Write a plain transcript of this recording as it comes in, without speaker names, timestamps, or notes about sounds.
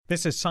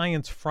This is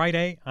Science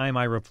Friday. I'm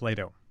Ira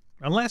Flato.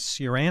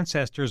 Unless your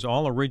ancestors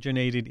all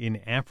originated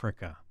in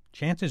Africa,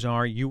 chances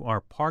are you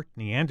are part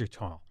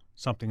Neanderthal,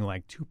 something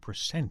like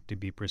 2% to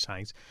be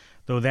precise,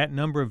 though that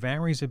number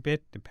varies a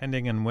bit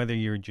depending on whether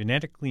you're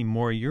genetically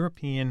more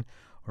European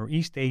or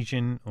East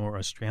Asian or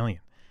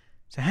Australian.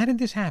 So how did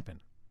this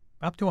happen?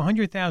 Up to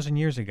 100,000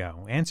 years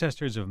ago,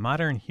 ancestors of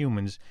modern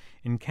humans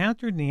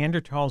encountered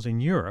Neanderthals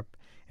in Europe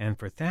and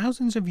for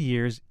thousands of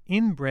years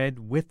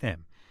inbred with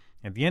them.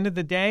 At the end of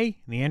the day,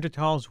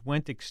 Neanderthals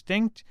went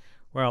extinct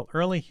while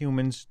early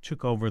humans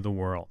took over the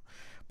world.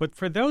 But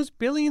for those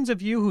billions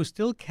of you who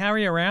still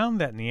carry around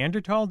that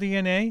Neanderthal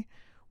DNA,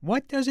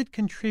 what does it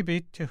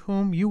contribute to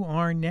whom you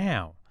are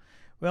now?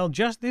 Well,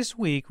 just this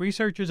week,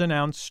 researchers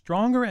announced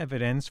stronger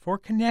evidence for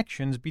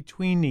connections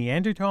between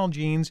Neanderthal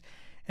genes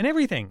and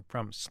everything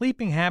from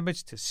sleeping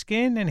habits to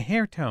skin and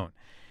hair tone.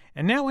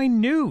 And now a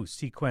new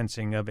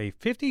sequencing of a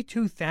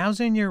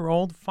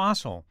 52,000-year-old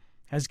fossil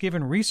has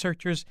given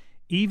researchers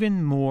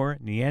even more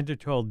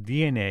Neanderthal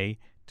DNA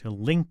to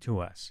link to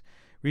us.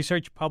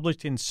 Research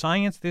published in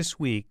Science this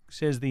week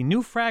says the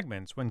new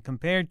fragments, when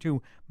compared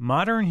to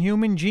modern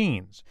human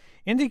genes,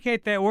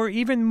 indicate that we're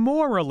even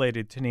more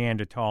related to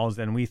Neanderthals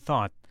than we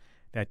thought,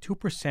 that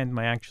 2%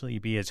 might actually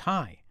be as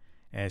high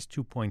as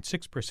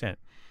 2.6%.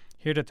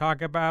 Here to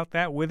talk about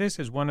that with us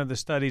is one of the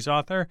study's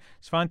author,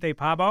 Svante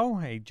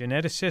Pääbo, a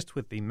geneticist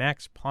with the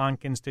Max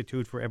Planck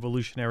Institute for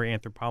Evolutionary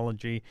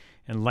Anthropology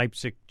in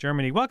Leipzig,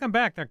 Germany. Welcome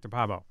back, Dr.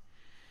 Pääbo.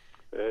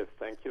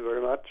 Thank you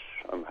very much.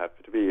 I'm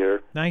happy to be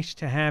here. Nice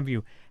to have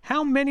you.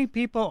 How many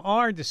people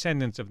are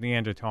descendants of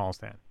Neanderthals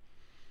then?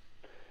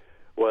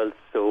 Well,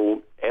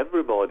 so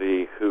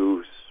everybody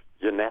whose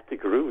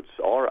genetic roots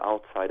are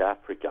outside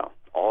Africa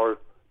are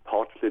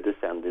partly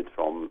descended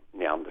from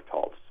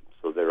Neanderthals.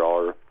 So there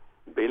are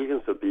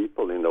billions of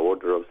people, in the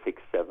order of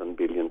 6-7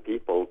 billion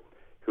people,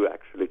 who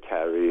actually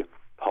carry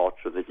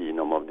parts of the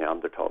genome of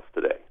Neanderthals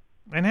today.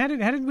 And how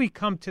did we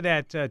come to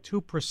that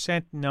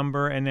 2%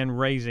 number and then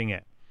raising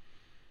it?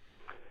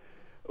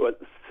 Well,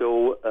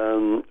 so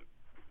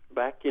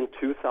back in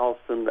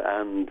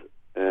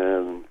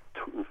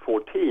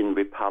 2014,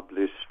 we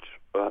published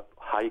a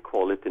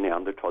high-quality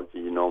Neanderthal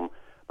genome,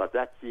 but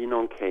that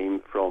genome came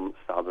from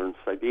southern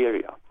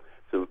Siberia,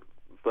 so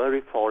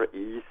very far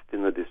east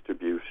in the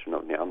distribution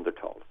of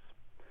Neanderthals.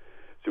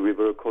 So we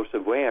were, of course,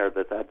 aware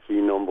that that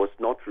genome was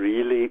not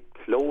really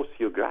close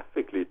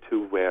geographically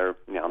to where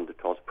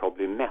Neanderthals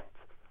probably met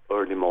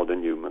early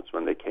modern humans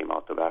when they came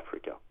out of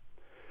Africa.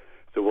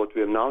 So what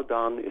we have now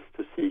done is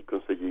to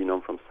sequence a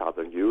genome from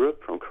southern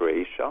Europe, from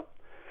Croatia,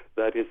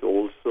 that is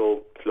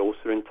also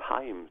closer in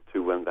time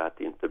to when that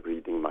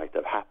interbreeding might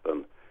have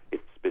happened.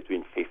 It's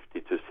between 50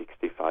 to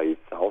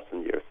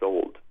 65,000 years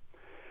old.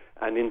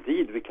 And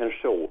indeed, we can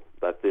show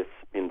that this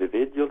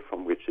individual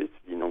from which its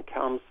genome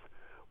comes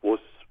was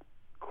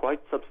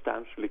quite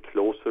substantially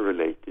closer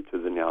related to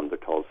the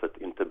Neanderthals that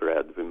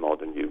interbred with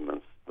modern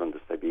humans than the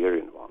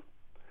Siberian one.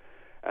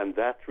 And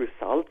that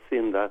results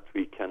in that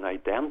we can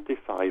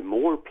identify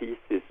more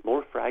pieces,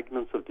 more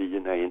fragments of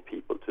DNA in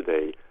people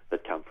today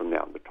that come from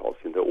Neanderthals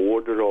in the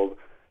order of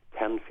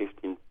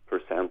 10-15%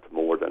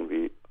 more than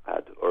we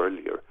had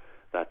earlier.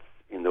 That's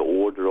in the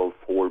order of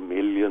 4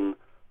 million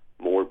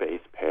more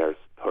base pairs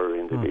per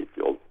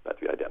individual that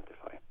we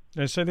identify.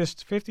 So this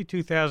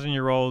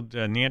 52,000-year-old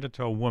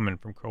Neanderthal woman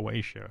from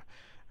Croatia,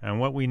 and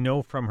what we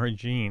know from her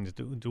genes,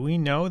 do we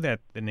know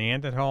that the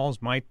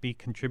Neanderthals might be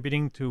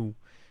contributing to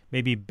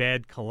maybe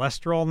bad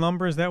cholesterol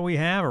numbers that we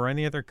have or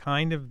any other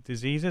kind of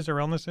diseases or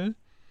illnesses?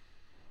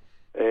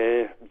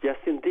 Yes,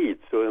 indeed.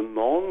 So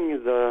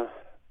among the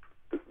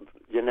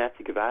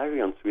genetic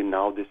variants we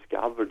now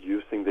discovered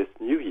using this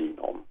new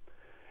genome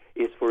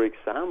is, for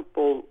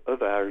example, a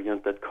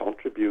variant that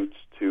contributes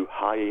to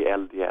high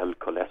LDL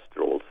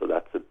cholesterol. So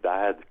that's a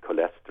bad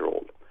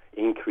cholesterol,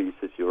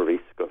 increases your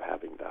risk of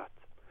having that.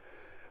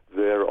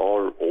 There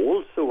are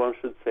also, one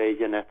should say,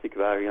 genetic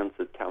variants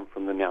that come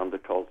from the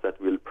Neanderthals that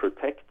will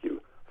protect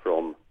you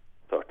from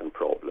certain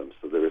problems.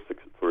 So there is,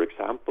 for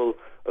example,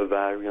 a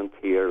variant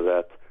here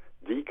that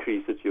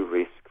decreases your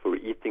risk for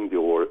eating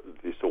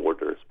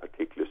disorders,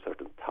 particularly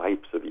certain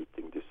types of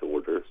eating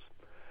disorders.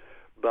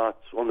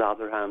 But on the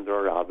other hand, there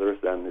are others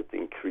then that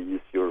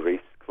increase your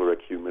risk for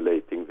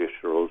accumulating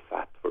visceral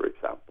fat, for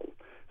example.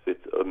 So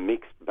it's a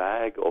mixed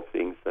bag of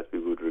things that we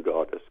would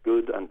regard as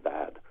good and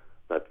bad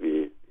that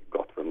we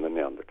got from the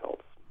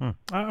Neanderthals.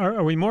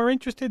 Are we more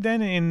interested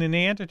then in the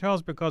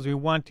Neanderthals because we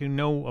want to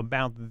know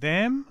about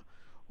them,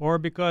 or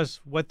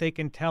because what they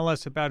can tell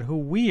us about who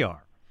we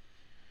are?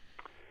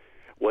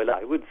 Well,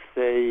 I would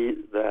say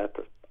that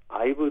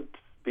I would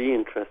be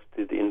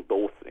interested in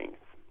both things.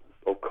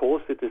 Of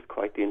course, it is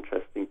quite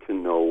interesting to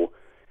know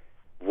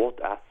what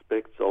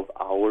aspects of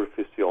our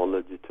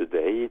physiology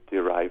today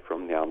derive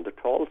from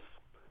Neanderthals,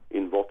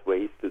 in what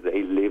ways do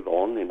they live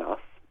on in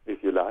us,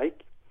 if you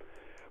like.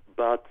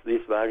 But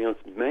these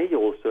variants may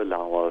also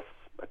allow us,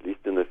 at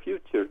least in the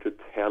future, to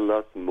tell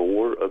us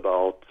more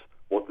about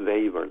what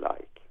they were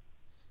like.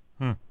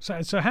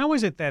 So how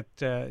is it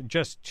that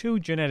just two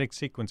genetic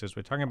sequences,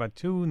 we're talking about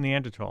two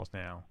Neanderthals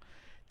now,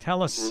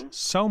 tell us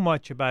so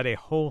much about a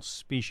whole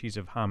species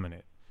of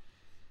hominid?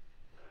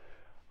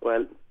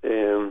 Well,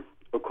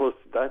 of course,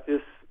 that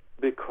is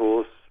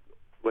because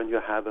when you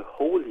have a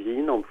whole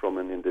genome from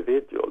an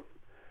individual,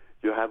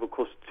 you have, of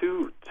course,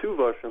 two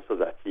versions of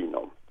that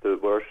genome. The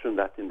version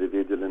that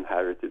individual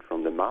inherited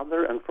from the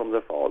mother and from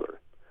the father.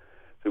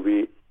 So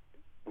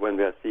when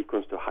we are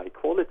sequenced to high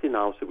quality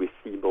now, so we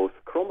see both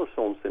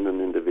chromosomes in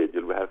an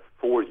individual, we have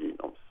 4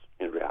 genomes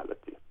in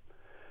reality.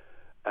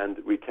 And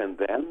we can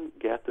then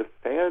get a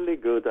fairly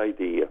good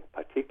idea,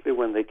 particularly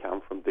when they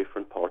come from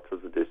different parts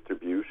of the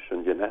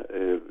distribution,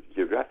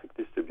 geographic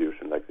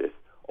distribution like this,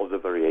 of the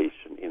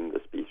variation in the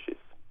species.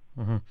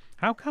 Mm-hmm.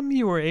 How come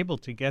you were able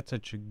to get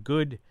such a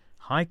good,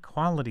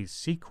 high-quality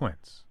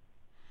sequence?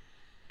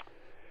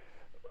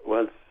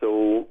 Well,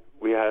 so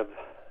we have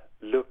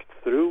looked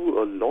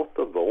through a lot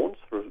of bones.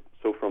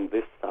 So from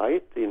this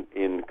site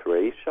in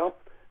Croatia,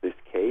 this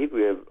cave,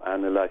 we have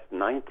analyzed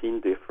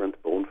 19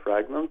 different bone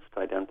fragments to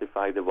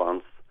identify the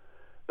ones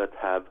that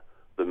have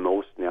the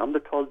most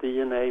Neanderthal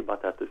DNA,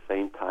 but at the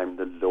same time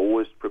the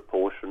lowest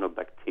proportion of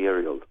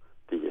bacterial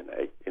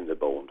DNA in the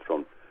bone,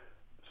 from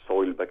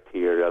soil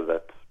bacteria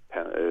that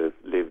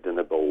lived in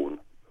a bone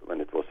when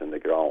it was in the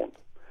ground.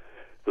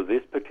 So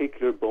this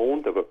particular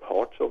bone, there were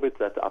parts of it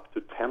that up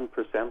to 10%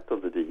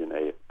 of the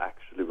DNA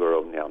actually were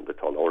of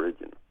Neanderthal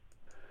origin.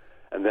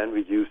 And then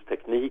we use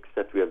techniques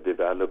that we have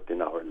developed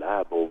in our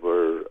lab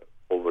over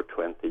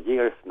 20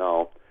 years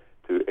now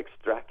to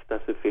extract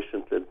as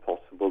efficiently as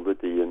possible the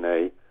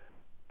DNA,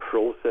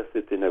 process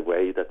it in a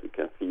way that we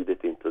can feed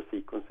it into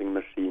sequencing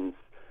machines,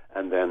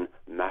 and then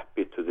map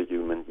it to the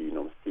human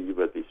genome, see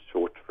where these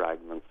short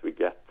fragments we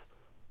get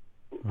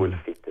will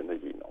fit in the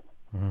genome.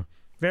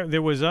 Mm-hmm.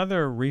 There was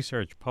other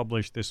research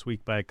published this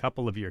week by a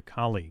couple of your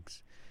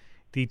colleagues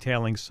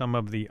detailing some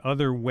of the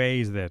other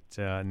ways that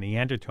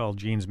Neanderthal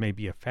genes may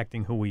be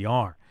affecting who we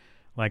are,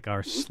 like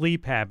our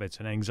sleep habits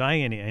and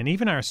anxiety and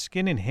even our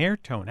skin and hair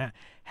tone.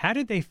 How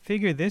did they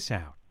figure this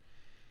out?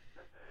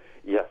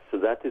 Yes, so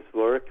that is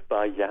work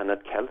by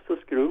Janet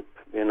Kelso's group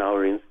in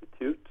our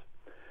institute.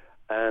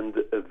 And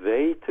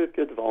they took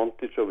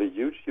advantage of a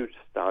huge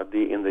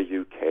study in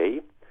the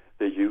UK,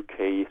 the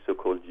UK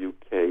so-called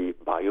UK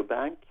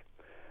Biobank,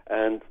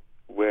 and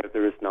where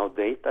there is now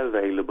data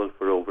available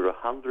for over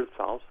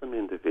 100,000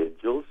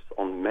 individuals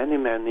on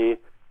many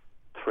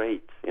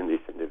traits in these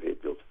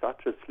individuals,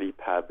 such as sleep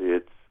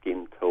habits,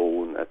 skin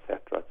tone,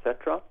 etc.,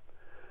 etc.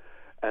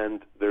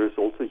 And there is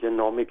also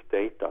genomic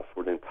data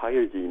for the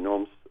entire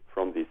genomes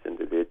from these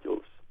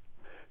individuals.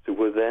 So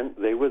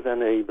they were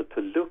then able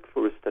to look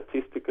for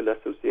statistical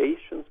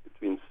associations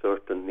between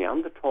certain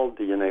Neanderthal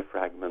DNA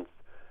fragments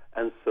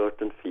and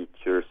certain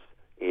features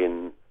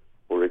in,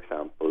 for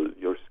example,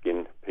 your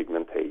skin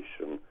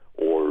pigmentation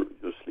or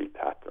your sleep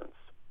patterns.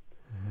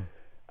 Mm-hmm.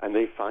 And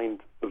they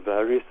find a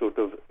very sort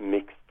of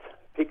mixed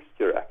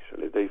picture,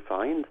 actually. They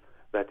find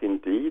that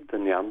indeed the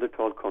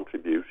Neanderthal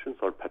contributions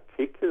are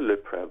particularly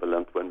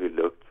prevalent when we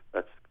look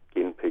at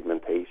skin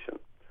pigmentation.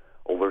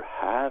 Over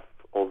half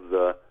of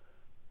the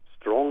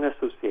strong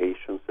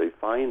associations they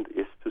find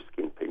is to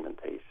skin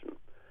pigmentation.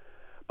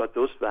 But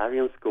those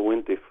variants go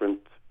in different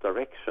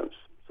directions.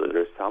 So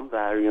there are some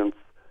variants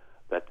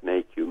that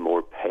make you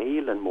more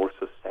pale and more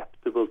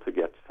susceptible to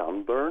get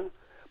sunburn,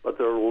 but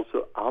there are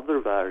also other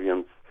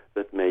variants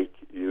that make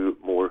you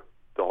more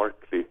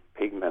darkly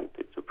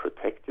pigmented to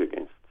protect you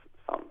against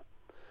sun.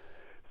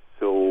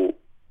 So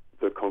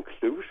the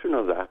conclusion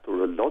of that,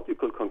 or a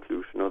logical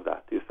conclusion of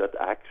that, is that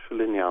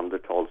actually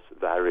Neanderthals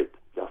varied,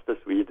 just as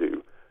we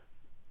do,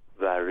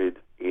 varied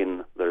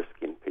in their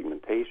skin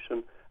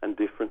pigmentation, and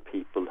different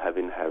people have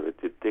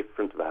inherited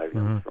different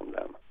variants from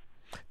them.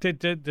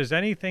 Does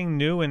anything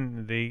new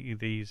in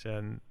these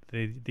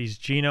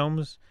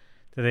genomes,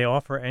 do they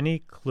offer any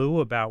clue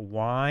about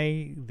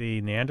why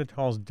the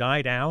Neanderthals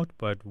died out,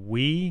 but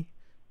we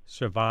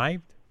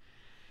survived?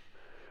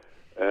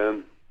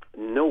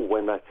 No,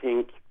 and I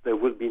think there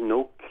will be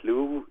no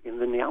clue in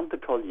the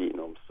Neanderthal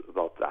genomes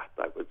about that,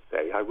 I would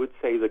say. I would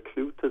say the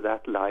clue to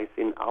that lies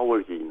in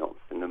our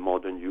genomes, in the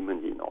modern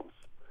human genomes.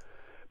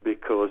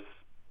 Because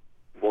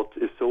what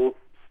is so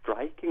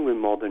striking with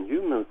modern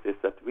humans is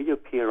that we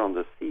appear on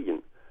the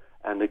scene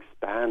and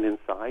expand in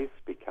size,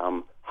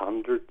 become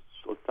hundreds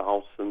of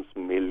thousands,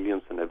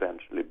 millions, and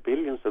eventually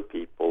billions of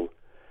people,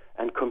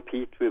 and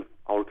compete with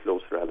our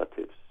close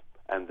relatives,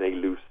 and they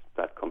lose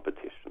that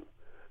competition.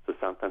 So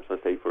sometimes I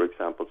say, for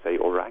example,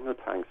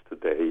 orangutans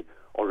today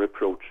are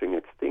approaching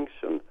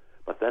extinction,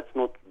 but that's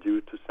not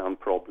due to some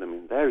problem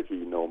in their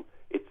genome,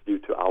 it's due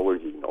to our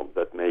genome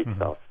that makes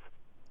us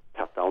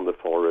cut down the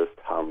forest,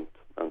 hunt,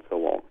 and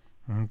so on.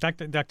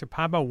 Dr.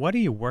 Pabo, what are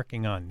you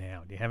working on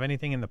now? Do you have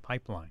anything in the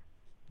pipeline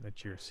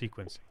that you're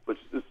sequencing?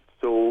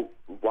 So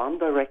one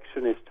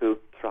direction is to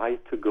try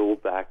to go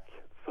back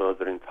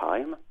further in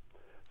time.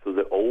 So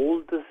the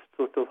oldest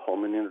sort of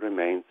hominin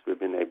remains we've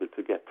been able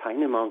to get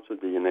tiny amounts of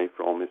DNA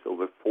from is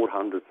over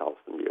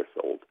 400,000 years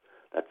old.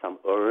 That's some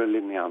early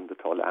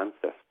Neanderthal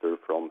ancestor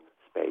from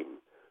Spain.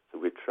 So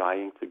we're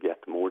trying to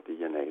get more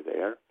DNA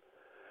there.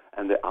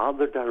 And the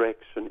other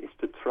direction is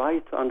to try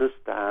to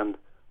understand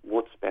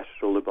what's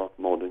special about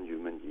modern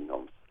human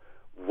genomes.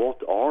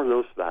 What are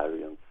those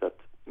variants that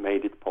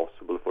made it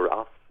possible for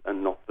us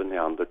and not the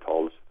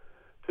Neanderthals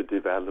to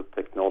develop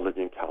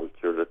technology and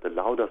culture that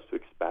allowed us to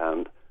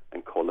expand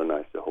and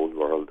colonize the whole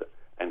world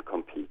and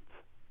compete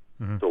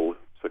so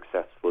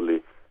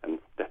successfully and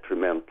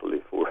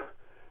detrimentally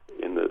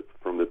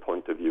from the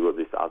point of view of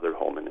these other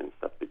hominins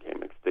that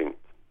became extinct.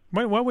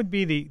 What would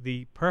be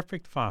the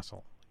perfect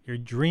fossil, your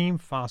dream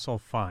fossil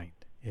find,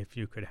 if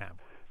you could have?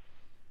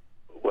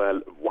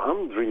 Well,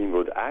 one dream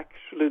would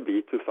actually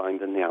be to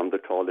find a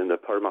Neanderthal in the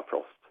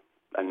permafrost,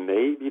 and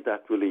maybe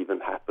that will even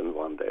happen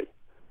one day.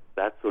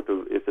 That sort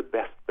of is the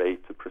best way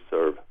to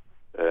preserve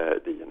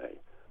DNA.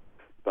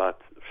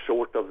 But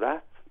short of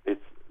that,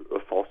 it's a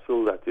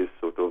fossil that is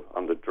sort of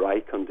under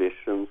dry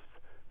conditions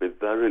with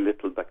very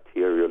little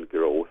bacterial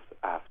growth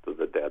after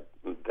the death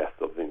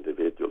of the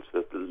individual.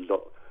 So a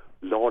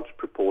large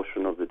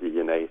proportion of the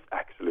DNA is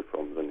actually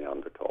from the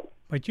Neanderthal.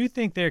 But you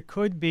think there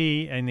could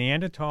be a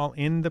Neanderthal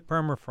in the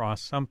permafrost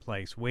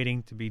someplace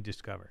waiting to be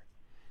discovered?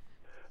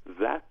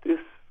 That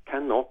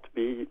cannot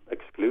be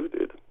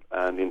excluded.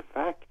 And in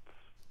fact,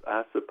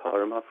 as the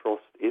permafrost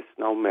is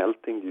now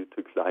melting due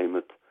to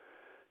climate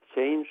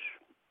change,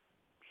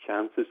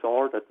 chances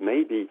are that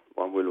maybe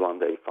one will one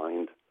day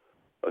find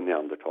a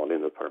Neanderthal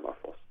in the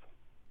permafrost.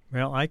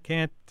 Well, I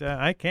can't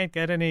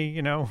get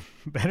any,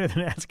 better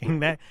than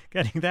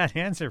getting that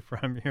answer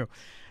from you.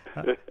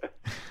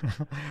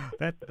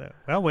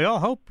 Well, we all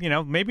hope,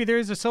 maybe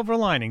there's a silver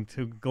lining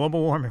to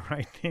global warming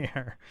right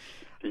there.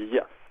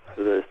 Yes,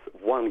 there's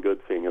one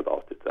good thing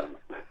about it then.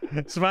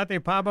 Svante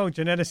Pabo,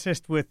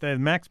 geneticist with the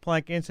Max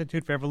Planck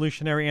Institute for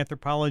Evolutionary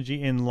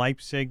Anthropology in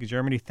Leipzig,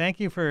 Germany. Thank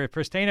you for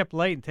staying up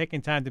late and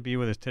taking time to be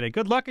with us today.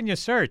 Good luck in your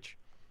search.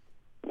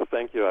 Well,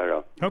 thank you,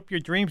 Ira. Hope your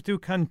dreams do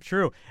come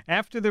true.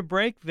 After the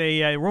break,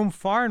 they roam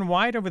far and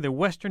wide over the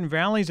western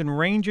valleys and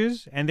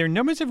ranges, and their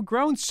numbers have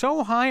grown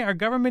so high our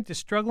government is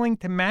struggling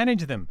to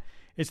manage them.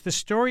 It's the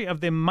story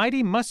of the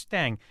mighty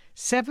Mustang.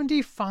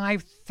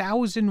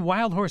 75,000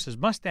 wild horses,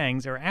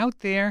 Mustangs, are out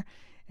there,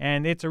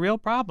 and it's a real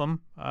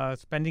problem,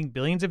 spending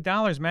billions of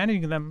dollars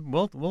managing them.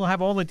 We'll have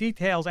all the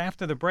details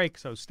after the break,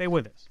 so stay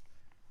with us.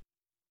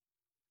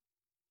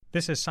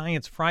 This is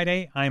Science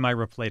Friday. I'm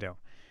Ira Flato.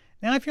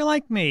 Now, if you're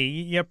like me,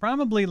 you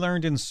probably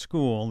learned in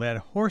school that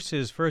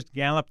horses first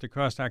galloped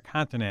across our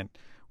continent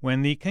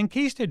when the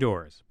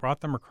conquistadors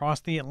brought them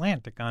across the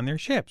Atlantic on their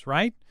ships,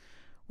 right?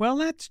 Well,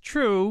 that's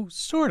true,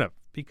 sort of,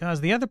 because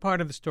the other part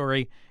of the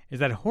story is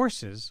that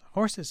horses,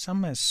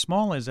 some as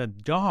small as a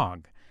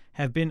dog,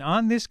 have been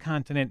on this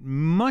continent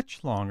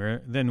much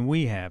longer than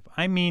we have.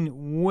 I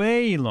mean,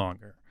 way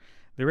longer.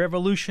 Their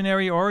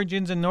evolutionary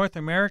origins in North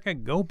America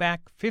go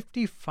back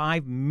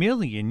 55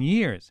 million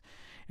years.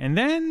 And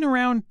then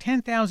around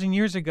 10,000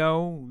 years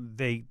ago,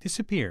 they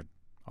disappeared,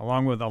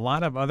 along with a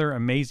lot of other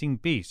amazing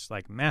beasts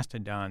like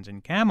mastodons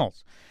and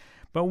camels.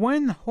 But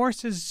when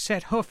horses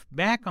set hoof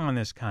back on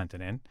this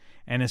continent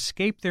and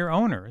escaped their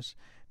owners,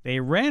 they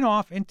ran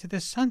off into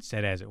the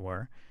sunset, as it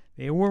were.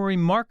 They were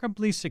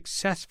remarkably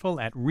successful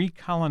at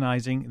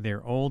recolonizing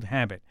their old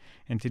habit.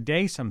 And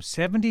today, some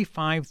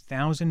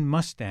 75,000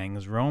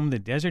 Mustangs roam the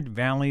desert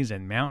valleys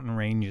and mountain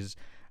ranges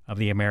of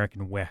the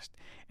American West.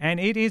 And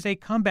it is a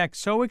comeback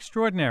so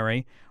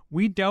extraordinary,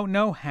 we don't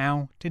know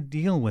how to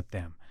deal with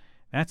them.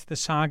 That's the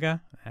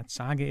saga. That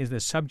saga is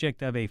the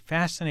subject of a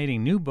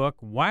fascinating new book,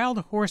 Wild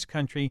Horse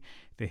Country,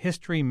 The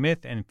History,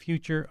 Myth, and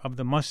Future of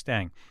the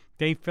Mustang.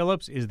 Dave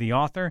Phillips is the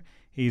author.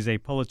 He's a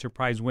Pulitzer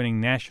Prize-winning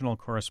national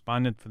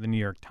correspondent for the New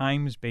York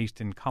Times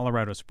based in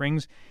Colorado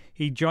Springs.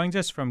 He joins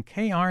us from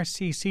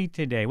KRCC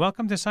today.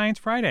 Welcome to Science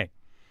Friday.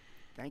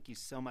 Thank you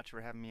so much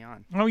for having me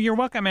on. Oh, you're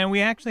welcome. And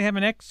we actually have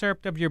an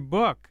excerpt of your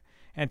book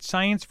at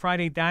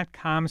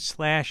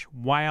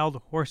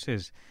sciencefriday.com/wild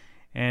horses.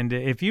 And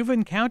if you've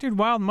encountered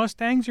wild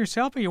Mustangs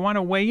yourself or you want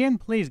to weigh in,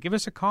 please give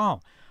us a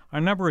call. Our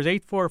number is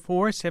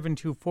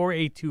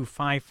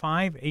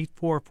 844-724-8255,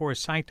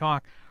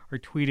 844-SciTalk, or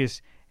tweet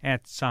us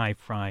at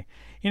SciFri.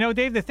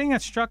 Dave, the thing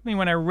that struck me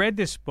when I read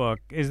this book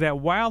is that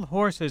wild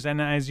horses,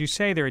 and as you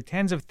say, there are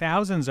tens of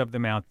thousands of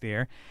them out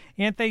there,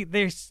 and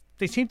they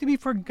seem to be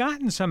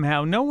forgotten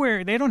somehow.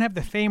 Nowhere, they don't have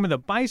the fame of the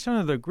bison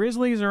or the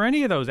grizzlies or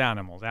any of those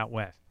animals out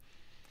west.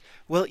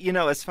 Well,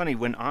 it's funny.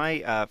 When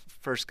I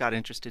first got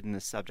interested in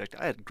this subject,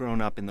 I had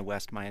grown up in the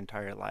West my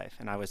entire life,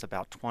 and I was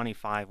about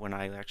 25 when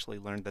I actually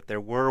learned that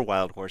there were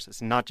wild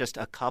horses, not just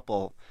a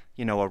couple,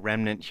 a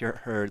remnant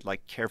herd,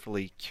 like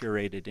carefully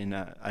curated in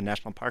a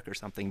national park or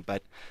something,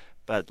 but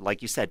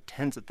like you said,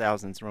 tens of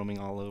thousands roaming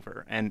all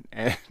over. And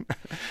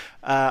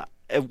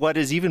what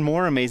is even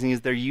more amazing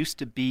is there used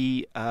to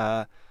be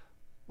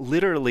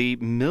literally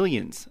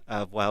millions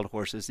of wild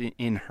horses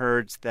in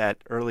herds that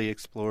early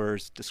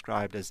explorers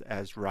described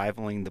as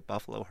rivaling the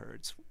buffalo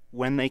herds.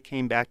 When they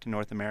came back to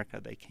North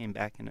America, they came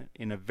back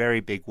in a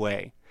very big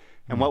way.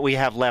 And what we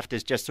have left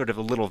is just sort of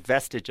a little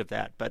vestige of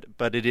that.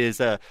 But it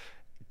is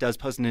does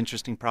pose an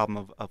interesting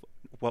problem of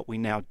what we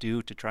now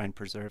do to try and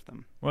preserve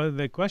them. Well,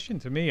 the question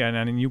to me,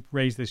 and you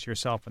raised this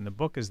yourself in the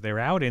book, is they're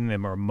out in the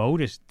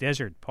remotest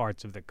desert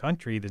parts of the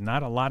country. There's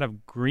not a lot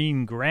of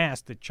green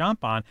grass to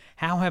chomp on.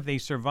 How have they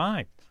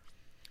survived?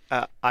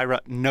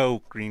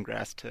 No green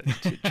grass to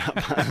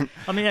jump on.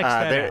 Let me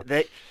X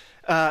that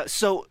out.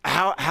 So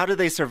how do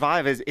they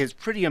survive is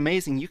pretty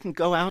amazing. You can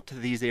go out to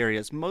these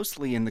areas,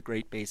 mostly in the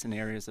Great Basin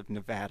areas of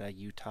Nevada,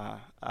 Utah,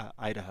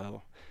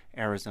 Idaho,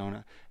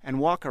 Arizona,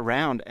 and walk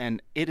around,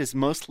 and it is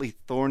mostly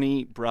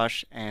thorny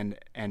brush and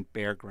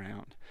bare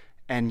ground.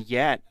 And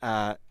yet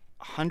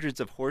hundreds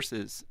of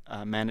horses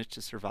manage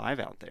to survive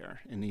out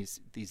there in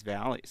these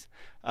valleys.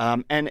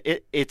 And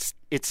it's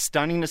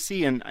stunning to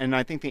see, and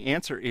I think the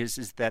answer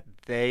is that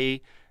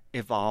they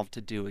evolved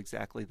to do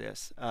exactly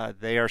this.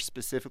 They are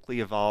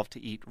specifically evolved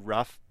to eat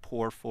rough,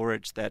 poor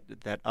forage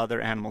that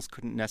other animals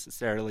couldn't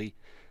necessarily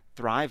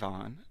thrive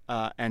on.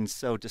 And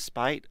so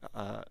despite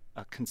a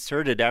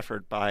concerted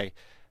effort by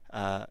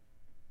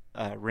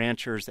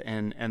ranchers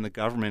and the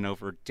government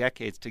over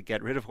decades to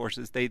get rid of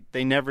horses,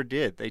 they never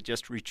did. They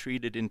just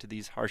retreated into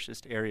these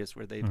harshest areas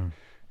where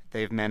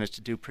they've managed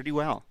to do pretty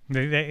well.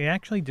 They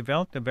actually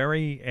developed a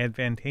very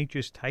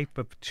advantageous type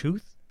of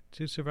tooth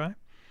to survive?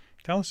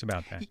 Tell us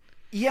about that.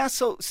 Yeah,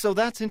 so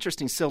that's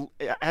interesting. So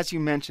as you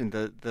mentioned,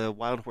 the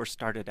wild horse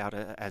started out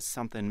as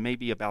something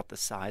maybe about the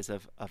size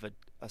of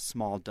a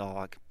small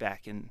dog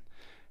back in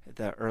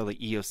the early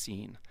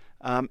Eocene.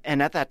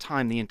 And at that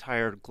time, the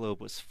entire globe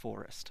was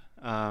forest.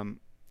 And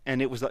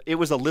it was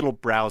a little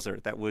browser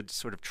that would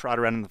sort of trot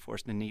around in the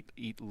forest and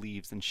eat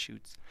leaves and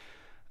shoots.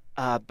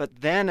 But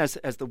then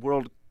as the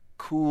world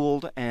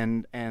cooled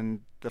and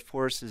the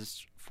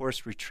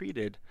forest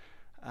retreated,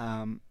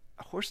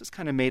 horses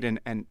kind of made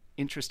an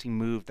interesting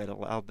move that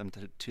allowed them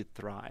to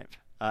thrive.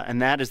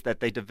 And that is that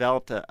they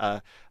developed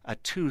a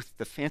tooth.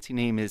 The fancy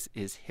name is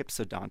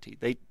hypsodonty.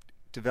 They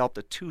developed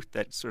a tooth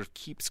that sort of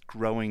keeps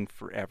growing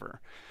forever.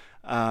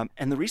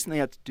 And the reason they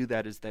had to do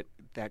that is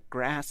that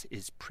grass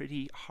is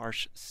pretty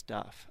harsh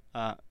stuff.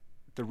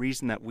 The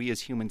reason that we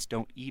as humans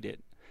don't eat it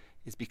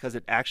is because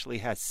it actually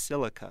has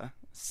silica,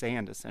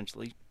 sand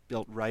essentially,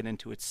 built right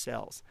into its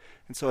cells.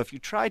 And so if you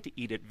tried to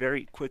eat it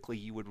very quickly,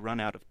 you would run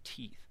out of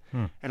teeth.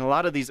 And a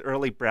lot of these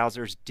early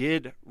browsers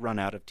did run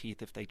out of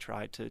teeth if they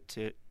tried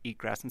to eat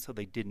grass, and so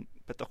they didn't.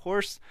 But the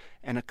horse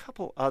and a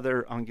couple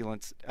other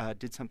ungulates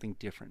did something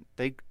different.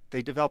 They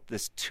developed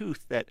this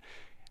tooth that,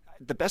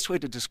 the best way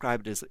to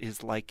describe it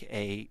is like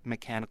a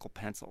mechanical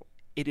pencil.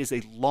 It is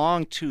a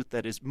long tooth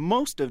that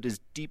most of it is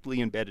deeply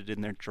embedded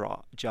in their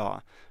jaw.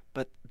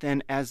 But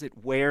then as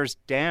it wears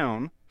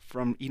down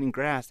from eating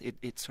grass,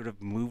 it sort of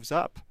moves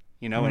up,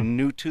 and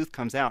new tooth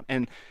comes out.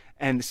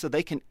 And so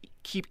they can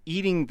keep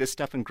eating this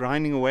stuff and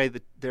grinding away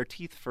their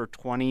teeth for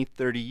 20,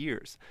 30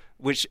 years,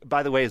 which,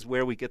 by the way, is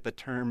where we get the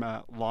term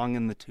long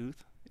in the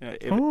tooth.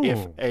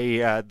 If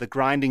the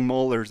grinding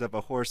molars of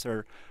a horse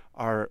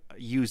are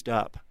used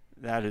up,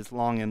 that is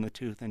long in the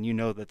tooth, and you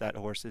know that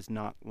horse is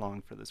not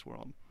long for this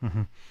world.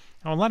 Mm-hmm.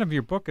 Now, a lot of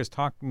your book is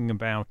talking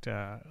about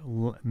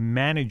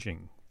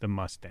managing the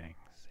Mustangs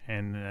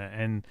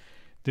and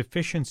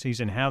deficiencies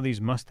in how these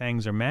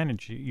Mustangs are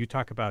managed. You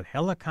talk about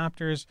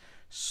helicopters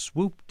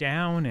swoop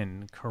down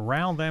and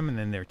corral them, and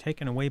then they're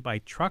taken away by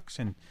trucks.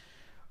 And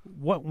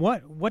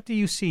what do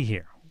you see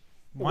here?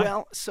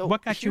 What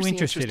got you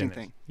interested in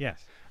this?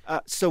 Yes.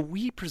 So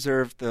we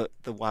preserved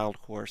the wild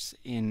horse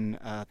in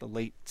the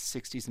late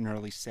 60s and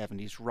early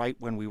 70s, right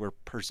when we were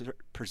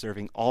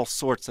preserving all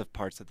sorts of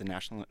parts of the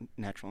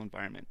natural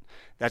environment.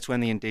 That's when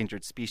the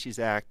Endangered Species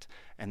Act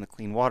and the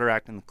Clean Water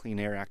Act and the Clean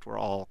Air Act were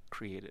all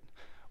created.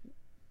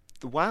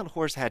 The wild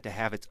horse had to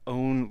have its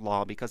own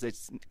law because it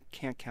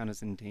can't count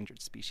as an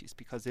endangered species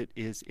because it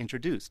is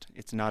introduced.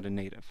 It's not a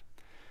native.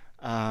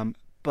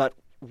 But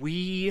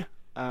we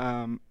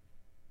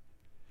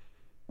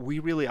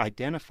really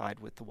identified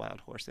with the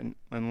wild horse, and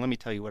let me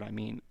tell you what I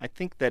mean. I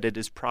think that it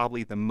is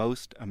probably the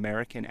most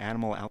American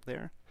animal out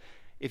there.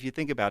 If you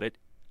think about it,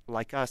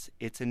 like us,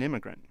 it's an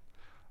immigrant.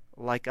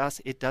 Like us,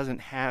 it doesn't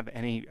have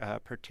any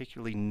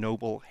particularly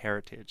noble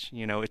heritage.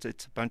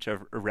 It's a bunch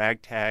of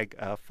ragtag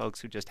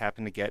folks who just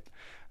happen to get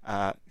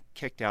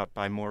kicked out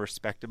by more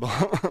respectable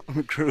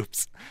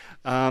groups.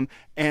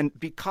 And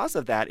because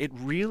of that, it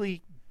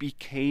really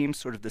became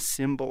sort of the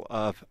symbol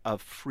of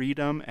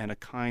freedom and a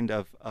kind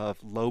of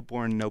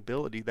low-born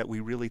nobility that we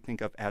really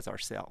think of as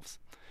ourselves.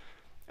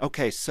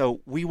 Okay,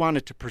 so we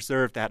wanted to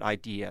preserve that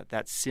idea,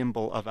 that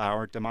symbol of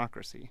our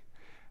democracy.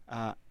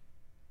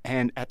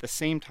 And at the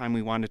same time,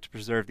 we wanted to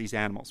preserve these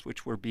animals,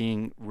 which were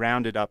being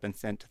rounded up and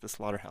sent to the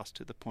slaughterhouse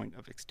to the point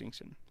of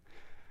extinction.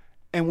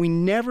 And we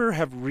never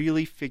have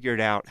really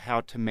figured out how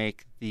to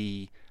make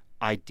the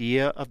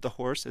idea of the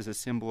horse as a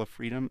symbol of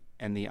freedom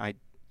and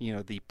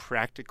the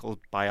practical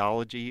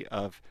biology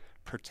of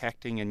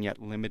protecting and yet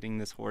limiting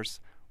this horse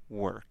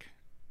work.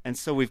 And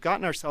so we've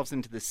gotten ourselves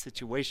into this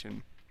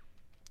situation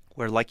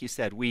where, like you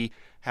said, we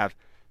have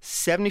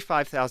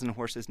 75,000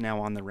 horses now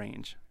on the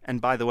range. And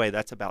by the way,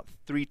 that's about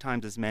 3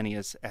 times as many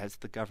as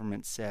the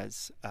government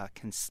says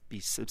can be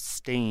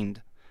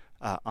sustained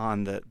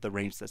on the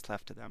range that's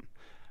left to them.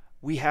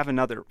 We have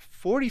another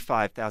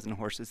 45,000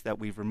 horses that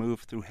we've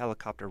removed through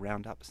helicopter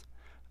roundups,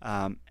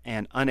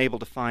 and unable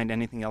to find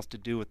anything else to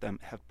do with them,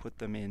 have put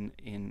them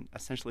in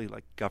essentially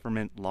like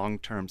government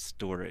long-term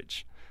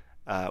storage,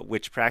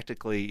 which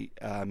practically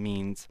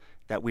means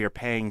that we are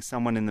paying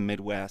someone in the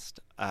Midwest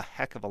a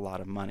heck of a lot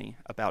of money,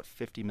 about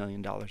 $50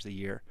 million a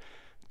year,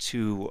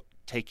 to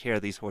take care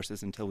of these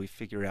horses until we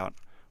figure out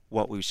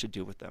what we should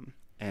do with them.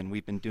 And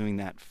we've been doing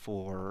that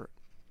for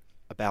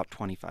about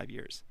 25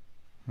 years.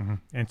 Mm-hmm.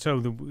 And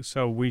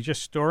so we're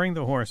just storing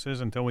the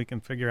horses until we can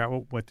figure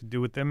out what to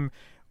do with them.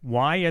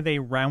 Why are they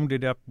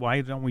rounded up?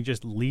 Why don't we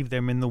just leave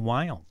them in the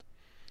wild?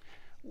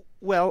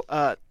 Well,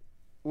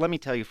 let me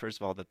tell you, first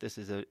of all, that this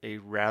is a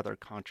rather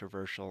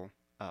controversial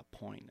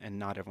point, and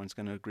not everyone's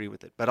going to agree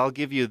with it. But I'll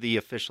give you the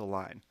official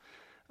line.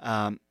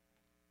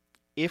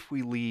 If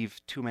we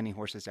leave too many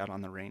horses out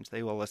on the range,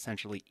 they will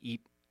essentially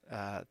eat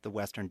the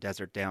western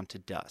desert down to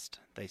dust,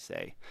 they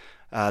say.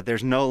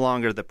 There's no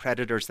longer the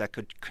predators that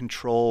could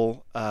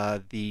control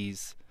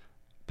these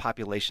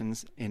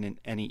populations in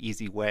any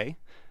easy way,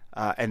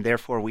 and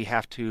therefore we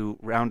have to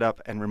round up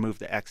and remove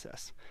the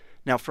excess.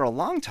 Now, for a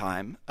long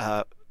time,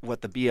 what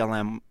the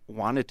BLM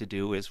wanted to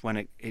do is when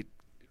it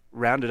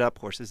rounded up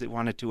horses, it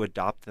wanted to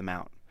adopt them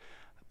out.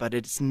 But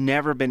it's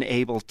never been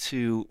able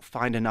to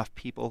find enough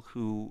people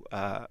who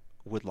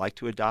would like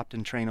to adopt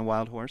and train a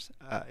wild horse.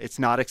 It's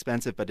not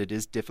expensive, but it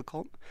is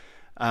difficult.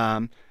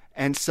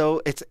 And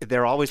so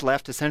they're always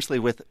left essentially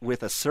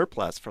with a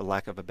surplus, for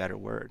lack of a better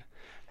word.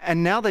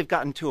 And now they've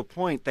gotten to a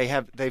point,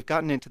 they've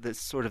gotten into this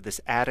sort of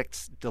this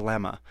addict's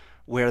dilemma,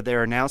 where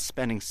they're now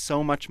spending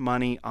so much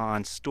money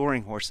on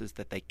storing horses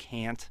that they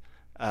can't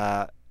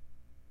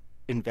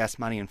invest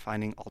money in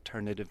finding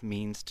alternative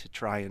means to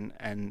try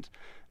and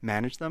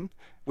manage them,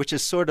 which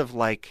is sort of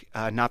like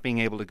not being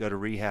able to go to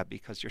rehab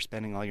because you're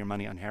spending all your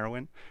money on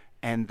heroin.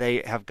 And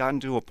they have gotten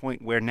to a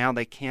point where now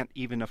they can't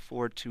even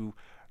afford to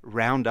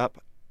round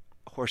up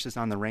horses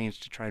on the range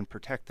to try and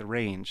protect the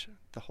range.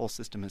 The whole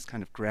system is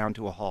kind of ground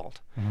to a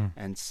halt. Mm-hmm.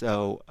 And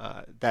so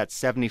that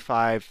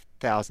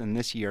 75,000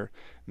 this year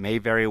may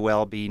very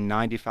well be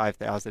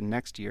 95,000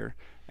 next year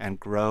and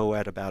grow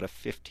at about a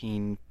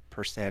 15%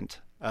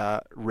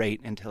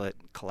 rate until it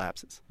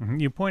collapses. Mm-hmm.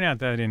 You point out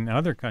that in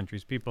other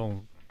countries,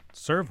 people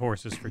serve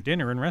horses for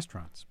dinner in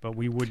restaurants, but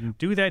we wouldn't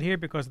do that here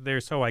because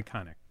they're so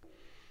iconic.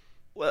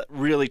 Well,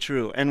 really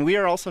true. And we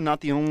are also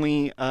not the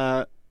only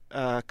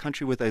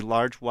country with a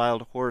large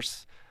wild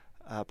horse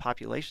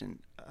population.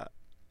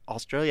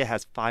 Australia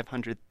has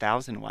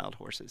 500,000 wild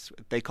horses.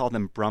 They call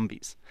them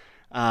brumbies.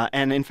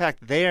 And in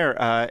fact,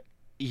 there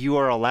you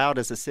are allowed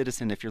as a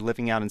citizen, if you're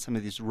living out in some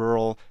of these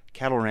rural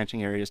cattle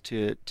ranching areas,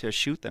 to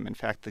shoot them. In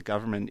fact, the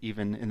government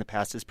even in the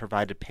past has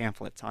provided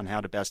pamphlets on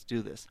how to best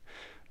do this.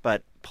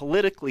 But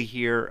politically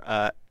here,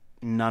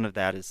 none of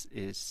that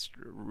is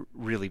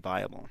really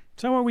viable.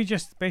 So are we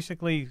just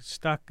basically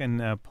stuck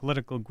in a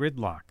political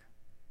gridlock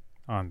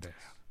on this?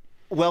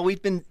 Well,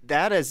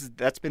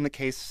 that's been the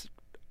case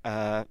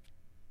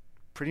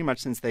pretty much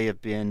since they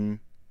have been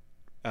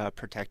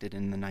protected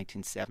in the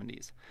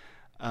 1970s.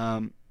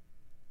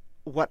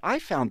 What I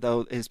found,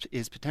 though,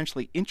 is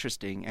potentially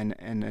interesting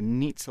and a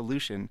neat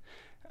solution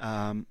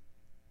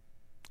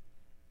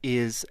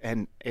is,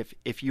 and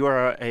if you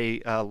are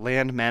a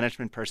land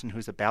management person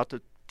who's about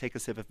to take a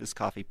sip of this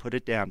coffee, put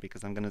it down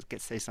because I'm going to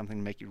say something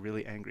to make you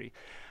really angry.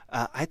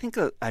 I think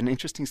an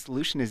interesting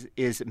solution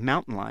is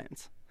mountain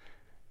lions.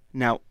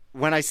 Now,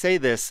 when I say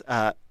this,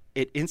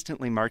 it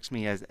instantly marks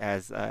me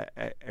as a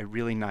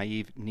really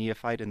naive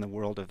neophyte in the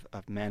world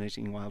of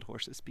managing wild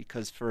horses,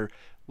 because for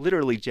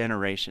literally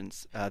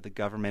generations, the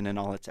government and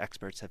all its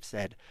experts have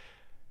said,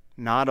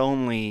 not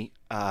only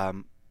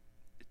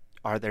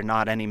are there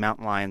not any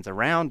mountain lions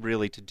around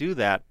really to do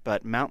that,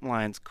 but mountain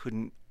lions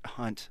couldn't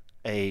hunt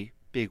a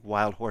big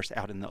wild horse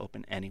out in the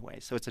open anyway.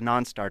 So it's a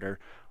non-starter.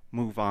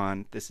 Move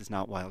on. This is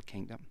not Wild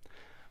Kingdom.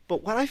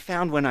 But what I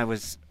found when I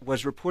was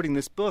reporting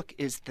this book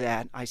is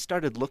that I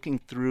started looking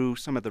through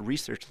some of the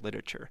research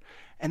literature.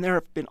 And there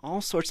have been all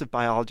sorts of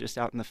biologists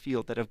out in the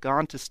field that have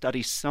gone to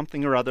study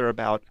something or other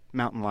about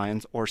mountain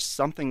lions or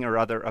something or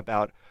other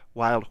about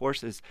wild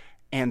horses.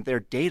 And their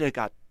data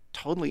got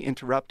totally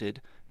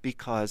interrupted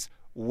because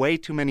way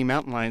too many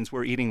mountain lions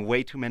were eating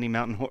way too many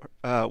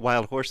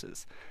wild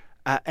horses.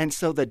 And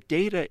so the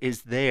data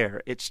is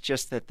there. It's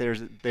just that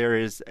there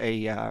is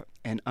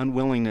an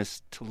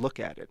unwillingness to look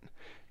at it.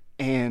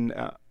 And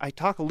I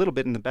talk a little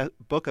bit in the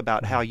book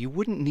about how you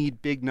wouldn't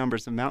need big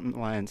numbers of mountain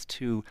lions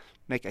to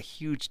make a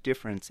huge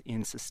difference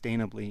in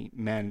sustainably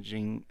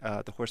managing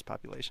the horse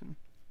population.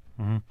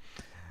 Mm-hmm.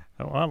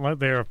 Well,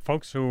 there are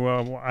folks who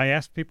I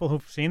asked people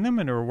who've seen them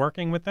and are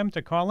working with them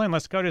to call in.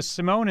 Let's go to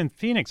Simone in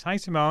Phoenix. Hi,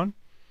 Simone.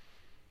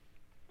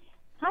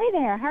 Hi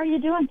there. How are you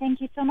doing? Thank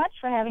you so much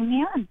for having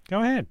me on.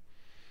 Go ahead.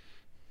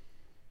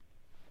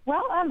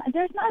 Well,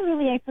 there's not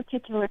really a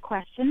particular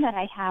question that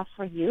I have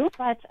for you,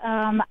 but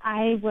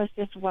I was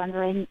just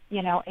wondering,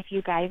 if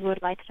you guys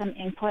would like some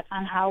input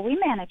on how we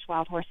manage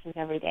wild horses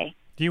every day.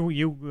 Do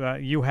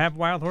you have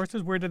wild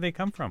horses? Where do they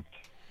come from?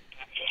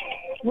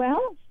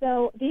 Well,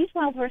 so these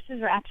wild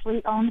horses are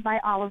actually owned by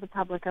all of the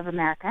public of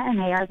America, and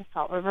they are the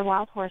Salt River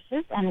Wild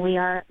Horses, and we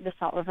are the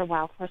Salt River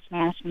Wild Horse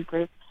Management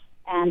Group,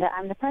 and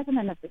I'm the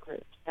president of the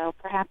group. So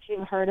perhaps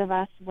you've heard of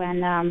us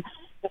when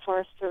the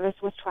Forest Service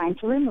was trying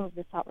to remove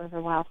the Salt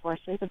River Wild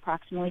Horses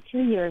approximately 2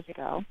 years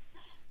ago.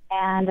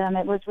 And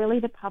it was really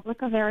the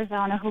public of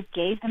Arizona who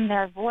gave them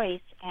their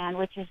voice, and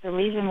which is the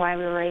reason why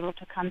we were able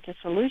to come to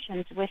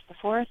solutions with the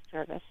Forest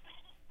Service.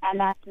 And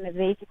that's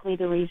basically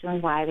the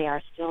reason why they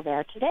are still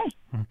there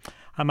today.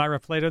 I'm Ira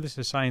Flato. This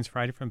is Science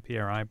Friday from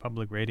PRI,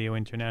 Public Radio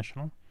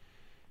International.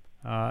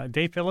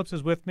 Dave Phillips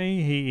is with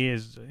me. He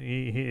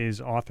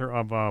is author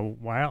of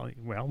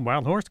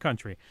Wild Horse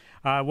Country.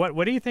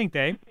 What do you think,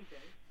 Dave?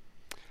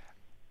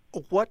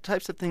 What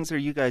types of things are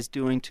you guys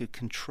doing to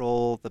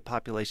control the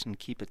population and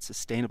keep it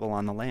sustainable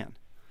on the land?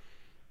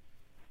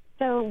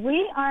 So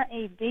we are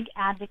a big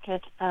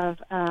advocate of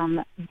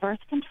birth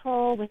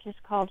control, which is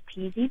called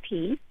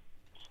PZP.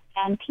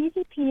 And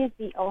PZP is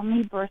the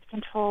only birth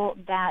control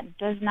that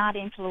does not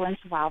influence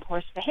wild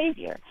horse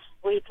behavior,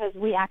 because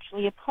we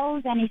actually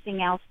oppose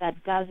anything else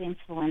that does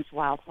influence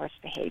wild horse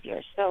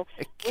behavior. So,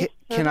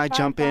 can I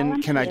jump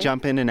in? Can I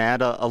jump in and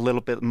add a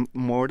little bit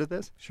more to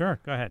this?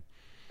 Sure, go ahead.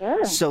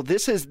 Sure. So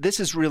this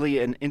is really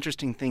an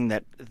interesting thing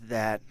that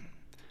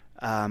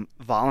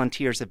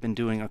volunteers have been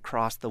doing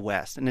across the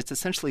West, and it's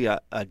essentially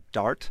a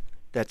dart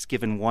that's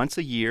given once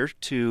a year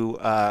to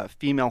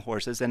female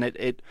horses, and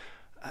it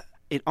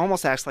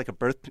almost acts like a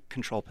birth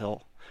control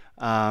pill.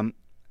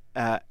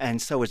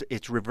 And so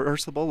it's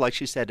reversible. Like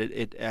she said,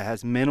 it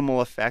has minimal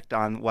effect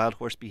on wild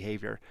horse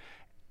behavior.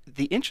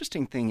 The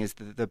interesting thing is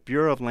the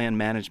Bureau of Land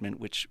Management,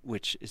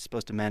 which is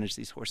supposed to manage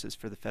these horses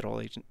for the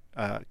federal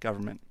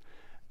government,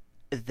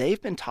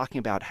 they've been talking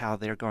about how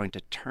they're going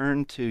to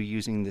turn to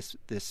using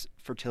this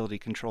fertility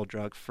control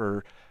drug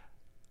for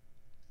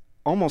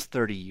almost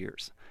 30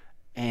 years.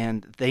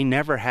 And they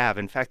never have.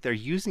 In fact, they're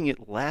using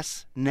it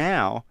less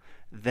now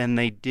than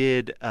they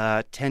did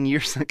 10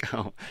 years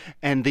ago.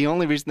 And the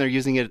only reason they're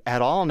using it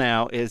at all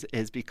now is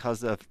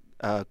because of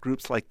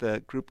groups like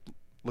the group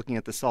looking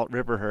at the Salt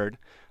River herd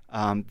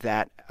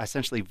that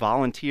essentially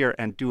volunteer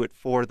and do it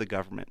for the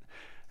government.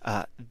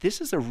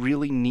 This is a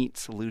really neat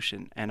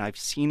solution, and I've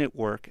seen it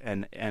work,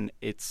 and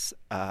it's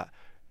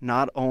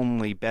not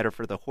only better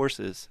for the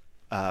horses,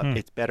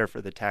 it's better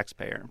for the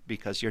taxpayer,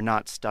 because you're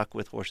not stuck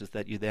with horses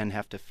that you then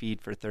have to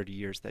feed for 30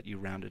 years that you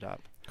rounded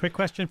up. Quick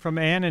question from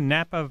Ann in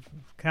Napa,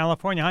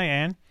 California. Hi,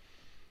 Ann.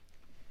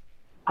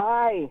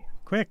 Hi.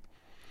 Quick.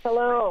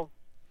 Hello.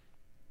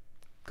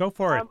 Go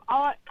for it.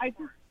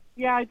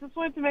 I just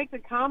wanted to make the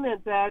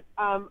comment that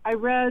I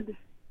read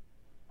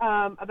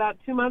about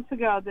 2 months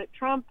ago that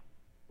Trump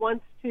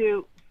wants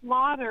to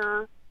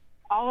slaughter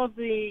all of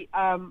the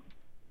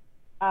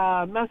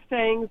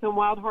Mustangs and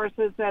wild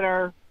horses that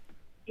are,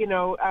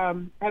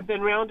 have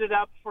been rounded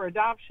up for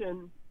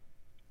adoption,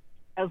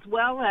 as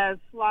well as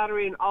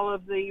slaughtering all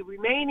of the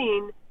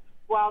remaining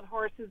wild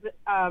horses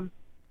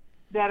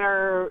that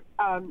are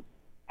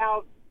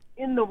out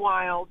in the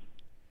wild.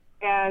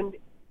 And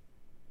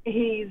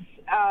he's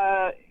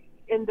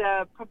in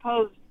the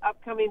proposed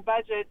upcoming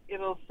budget,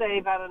 it'll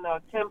save,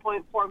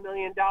 $10.4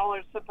 million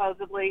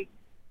supposedly.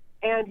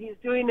 And he's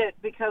doing it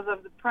because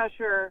of the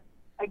pressure,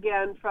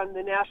 again, from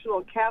the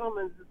National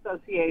Cattlemen's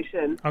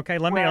Association. Okay,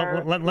 let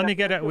me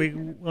get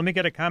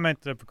a comment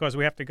because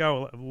we have to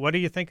go. What do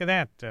you think of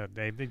that,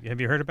 Dave?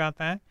 Have you heard about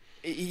that?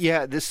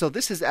 Yeah, this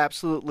is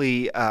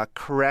absolutely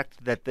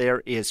correct that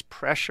there is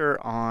pressure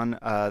on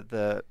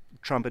the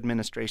Trump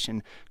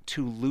administration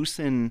to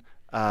loosen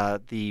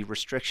the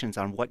restrictions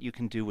on what you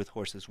can do with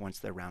horses once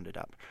they're rounded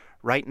up.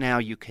 Right now,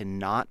 you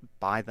cannot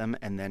buy them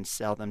and then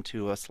sell them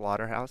to a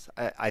slaughterhouse.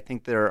 I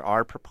think there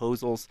are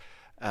proposals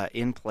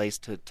in place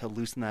to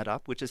loosen that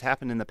up, which has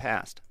happened in the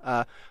past.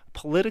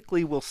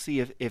 Politically, we'll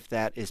see if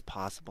that is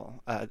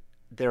possible.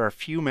 There are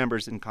few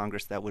members in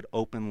Congress that would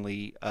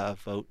openly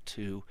vote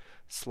to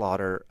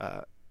slaughter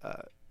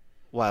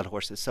wild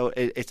horses. So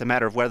it's a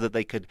matter of whether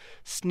they could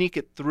sneak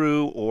it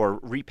through or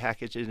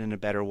repackage it in a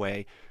better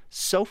way.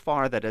 So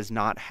far, that has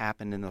not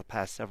happened in the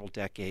past several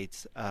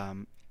decades,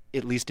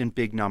 at least in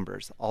big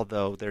numbers,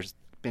 although there's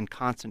been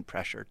constant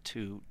pressure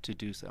to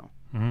do so.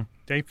 Mm-hmm.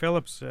 Dave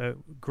Phillips,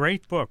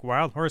 great book,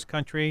 Wild Horse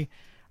Country.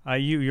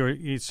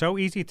 It's so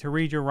easy to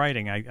read your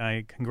writing.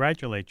 I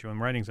congratulate you on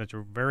writing such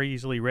a very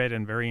easily read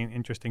and very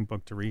interesting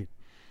book to read.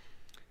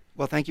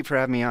 Well, thank you for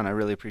having me on. I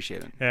really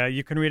appreciate it.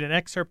 You can read an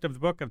excerpt of the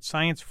book at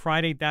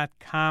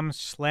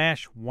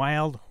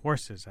sciencefriday.com/wild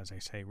horses. As I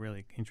say,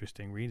 really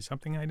interesting read,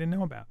 something I didn't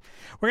know about.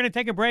 We're going to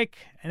take a break,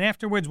 and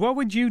afterwards, what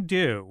would you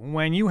do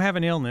when you have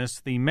an illness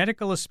the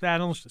medical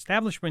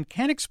establishment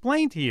can't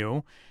explain to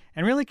you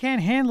and really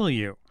can't handle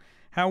you?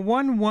 How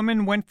one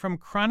woman went from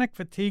chronic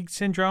fatigue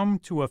syndrome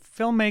to a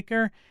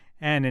filmmaker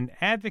and an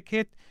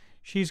advocate.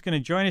 She's going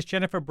to join us,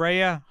 Jennifer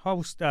Brea,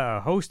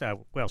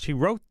 she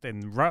wrote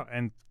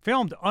and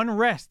filmed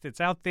Unrest.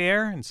 It's out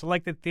there in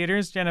selected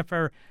theaters.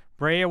 Jennifer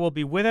Brea will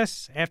be with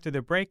us after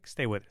the break.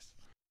 Stay with us.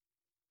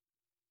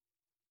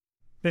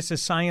 This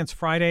is Science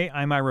Friday.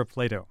 I'm Ira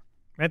Flato.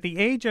 At the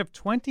age of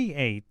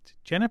 28,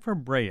 Jennifer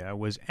Brea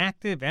was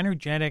active,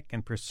 energetic,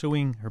 and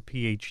pursuing her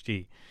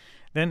Ph.D.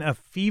 Then a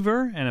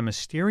fever and a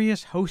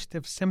mysterious host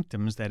of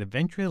symptoms that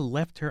eventually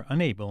left her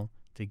unable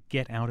to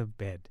get out of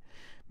bed.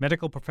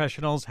 Medical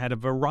professionals had a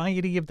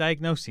variety of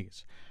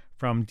diagnoses,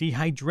 from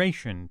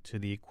dehydration to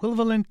the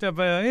equivalent of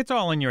it's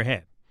all in your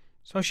head.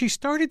 So she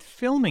started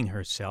filming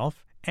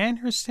herself and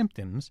her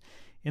symptoms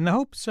in the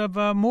hopes of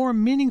a more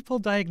meaningful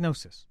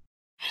diagnosis.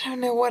 I don't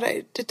know what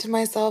I did to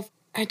myself.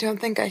 I don't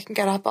think I can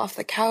get up off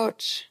the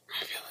couch.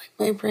 I feel like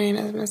my brain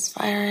is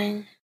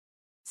misfiring.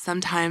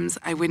 Sometimes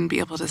I wouldn't be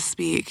able to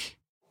speak.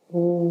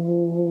 Wow.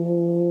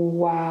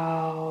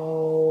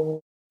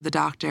 The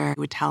doctor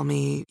would tell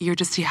me, "You're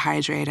just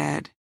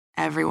dehydrated.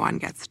 Everyone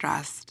gets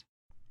stressed."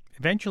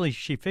 Eventually,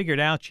 she figured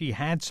out she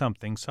had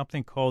something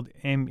called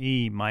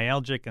ME,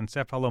 myalgic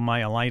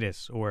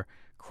encephalomyelitis, or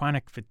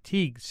chronic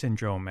fatigue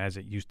syndrome, as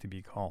it used to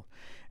be called.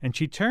 And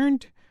she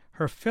turned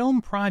her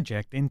film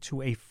project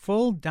into a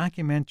full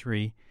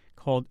documentary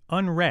called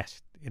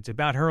Unrest. It's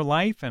about her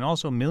life and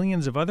also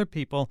millions of other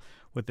people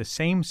with the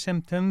same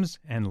symptoms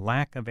and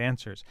lack of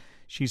answers.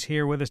 She's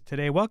here with us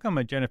today.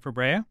 Welcome, Jennifer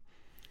Brea.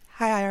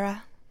 Hi,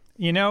 Ira.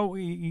 You know,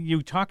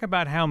 you talk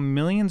about how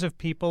millions of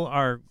people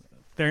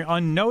they're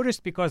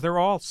unnoticed because they're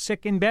all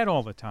sick in bed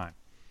all the time.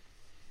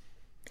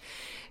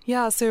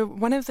 Yeah, so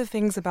one of the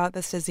things about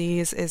this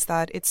disease is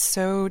that it's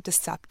so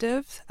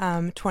deceptive.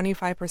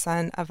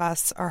 25% of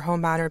us are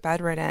homebound or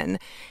bedridden.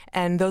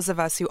 And those of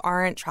us who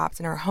aren't trapped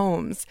in our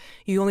homes,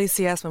 you only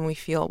see us when we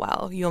feel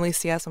well. You only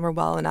see us when we're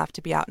well enough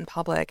to be out in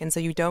public. And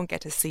so you don't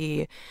get to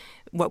see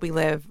what we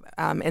live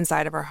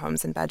inside of our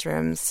homes and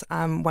bedrooms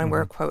when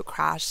we're, quote,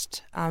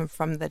 crashed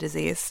from the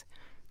disease.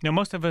 Now,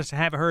 most of us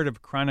have heard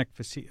of chronic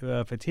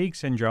fatigue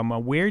syndrome.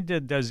 Where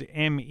does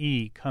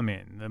ME come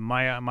in, the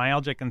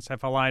myalgic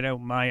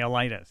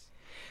encephalomyelitis?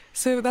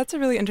 So that's a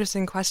really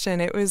interesting question.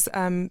 It was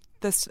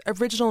this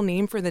original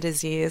name for the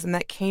disease, and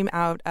that came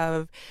out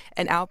of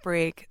an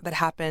outbreak that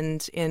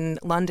happened in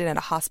London at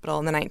a hospital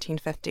in the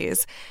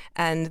 1950s.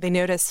 And they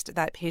noticed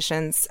that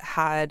patients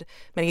had,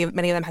 many of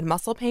them had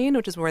muscle pain,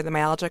 which is where the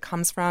myalgia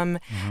comes from,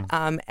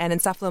 and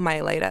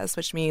encephalomyelitis,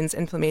 which means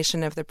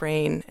inflammation of the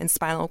brain and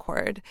spinal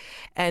cord.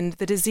 And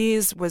the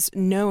disease was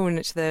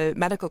known to the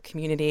medical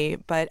community,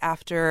 but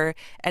after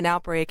an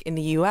outbreak in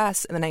the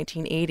U.S. in the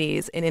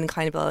 1980s in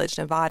Incline Village,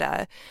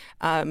 Nevada,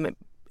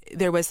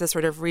 there was this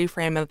sort of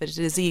reframe of the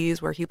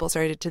disease where people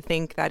started to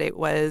think that it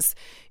was,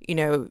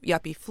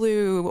 yuppie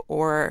flu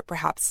or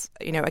perhaps,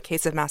 a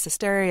case of mass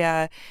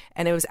hysteria.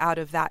 And it was out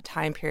of that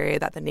time period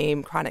that the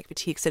name chronic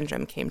fatigue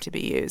syndrome came to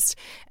be used.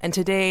 And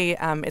today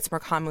it's more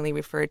commonly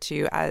referred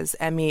to as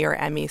ME or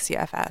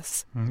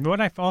ME-CFS. What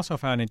I've also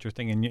found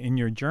interesting in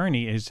your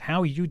journey is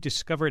how you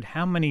discovered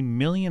how many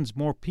millions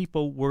more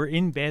people were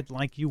in bed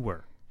like you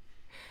were.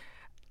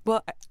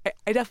 Well,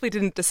 I definitely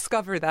didn't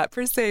discover that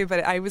per se,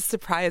 but I was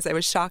surprised. I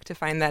was shocked to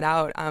find that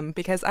out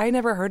because I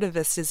never heard of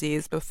this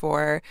disease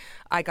before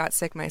I got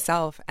sick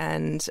myself.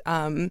 And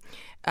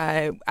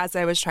as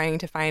I was trying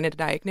to find a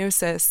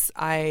diagnosis,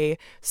 I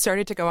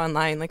started to go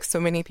online like so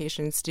many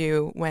patients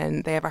do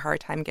when they have a hard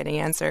time getting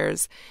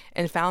answers,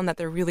 and found that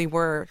there really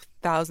were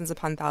thousands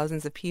upon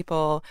thousands of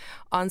people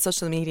on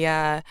social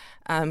media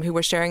who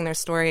were sharing their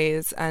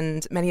stories,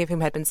 and many of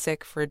whom had been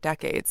sick for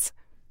decades.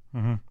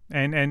 Mm-hmm.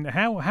 And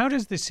how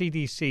does the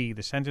CDC,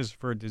 the Centers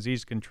for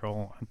Disease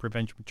Control and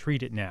Prevention,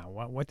 treat it now?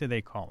 What do they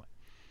call it?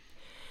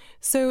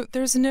 So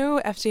there's no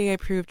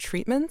FDA-approved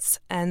treatments,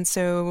 and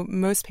so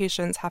most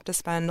patients have to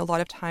spend a lot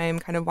of time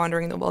kind of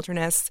wandering in the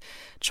wilderness,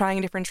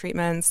 trying different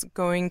treatments,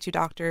 going to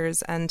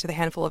doctors and to the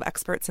handful of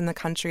experts in the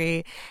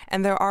country.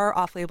 And there are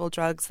off-label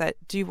drugs that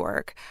do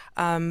work.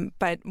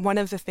 But one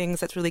of the things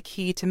that's really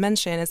key to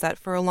mention is that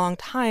for a long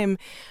time,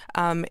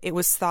 it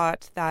was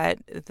thought that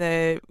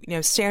the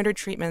standard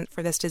treatment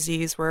for this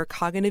disease were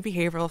cognitive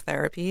behavioral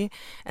therapy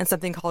and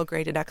something called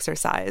graded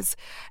exercise.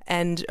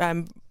 And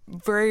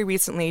very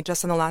recently,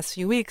 just in the last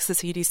few weeks, the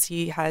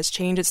CDC has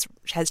changed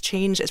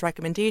its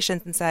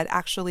recommendations and said,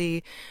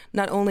 actually,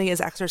 not only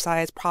is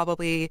exercise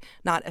probably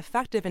not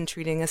effective in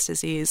treating this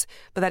disease,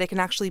 but that it can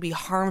actually be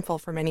harmful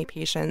for many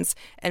patients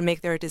and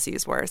make their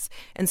disease worse.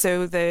 And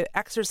so the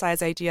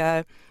exercise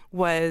idea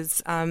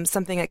was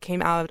something that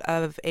came out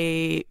of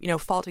a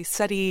faulty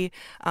study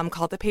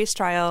called the PACE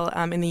trial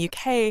in the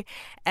UK,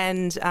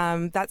 and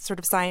that sort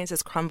of science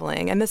is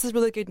crumbling. And this is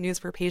really good news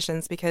for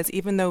patients because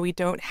even though we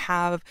don't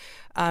have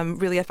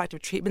really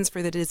effective treatments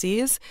for the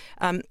disease,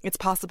 it's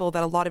possible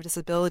that a lot of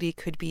disability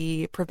could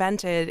be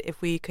prevented if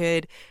we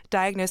could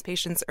diagnose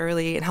patients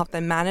early and help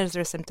them manage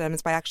their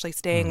symptoms by actually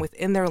staying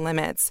within their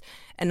limits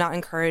and not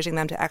encouraging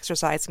them to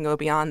exercise and go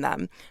beyond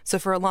them. So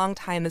for a long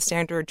time, the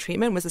standard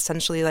treatment was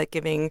essentially like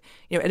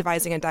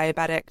advising a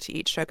diabetic to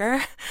eat sugar.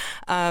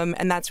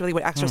 And that's really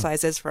what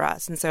exercise is for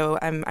us. And so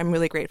I'm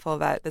really grateful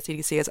that the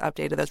CDC has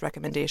updated those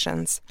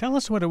recommendations. Tell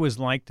us what it was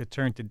like to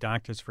turn to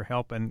doctors for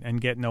help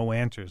and get no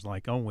answers,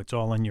 like, oh, it's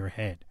all in your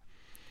head.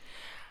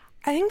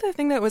 I think the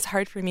thing that was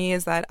hard for me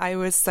is that I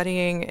was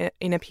studying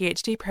in a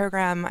PhD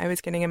program. I was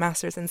getting a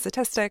master's in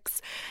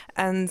statistics.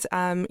 And,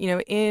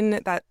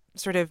 in that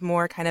sort of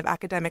more kind of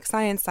academic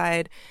science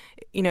side,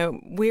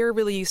 we're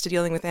really used to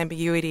dealing with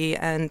ambiguity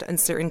and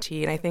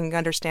uncertainty. And I think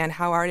understand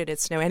how hard it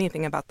is to know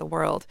anything about the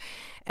world.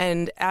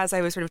 And as I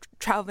was sort of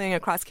traveling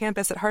across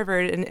campus at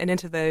Harvard and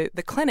into the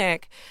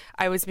clinic,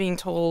 I was being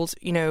told,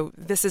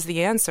 this is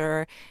the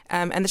answer.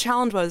 And the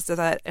challenge was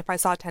that if I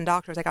saw 10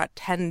 doctors, I got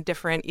 10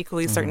 different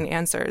equally certain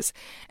answers.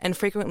 And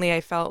frequently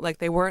I felt like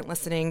they weren't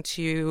listening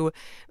to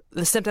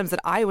the symptoms that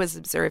I was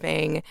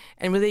observing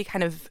and really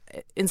kind of,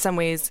 in some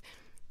ways,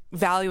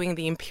 valuing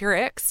the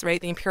empirics,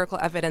 right? The empirical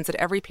evidence that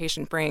every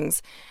patient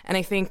brings. And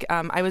I think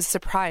I was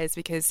surprised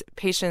because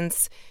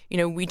patients,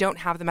 we don't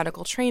have the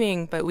medical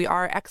training, but we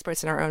are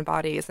experts in our own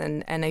bodies.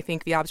 And I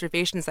think the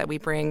observations that we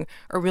bring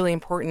are really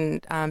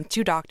important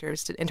to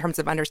doctors in terms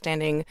of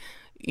understanding,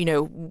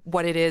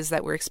 what it is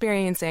that we're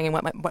experiencing and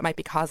what might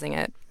be causing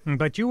it.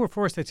 But you were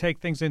forced to take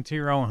things into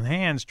your own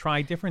hands,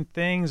 try different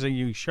things.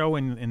 You show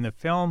in the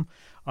film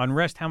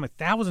Unrest how many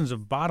thousands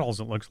of bottles,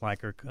 it looks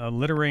like, are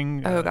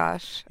littering. Oh,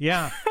 gosh.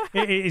 Yeah.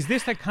 Is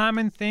this a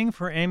common thing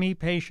for ME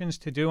patients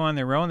to do on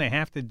their own? They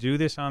have to do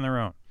this on their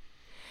own?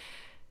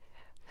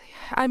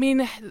 I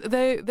mean,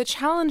 the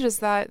challenge is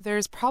that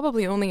there's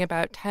probably only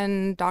about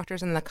 10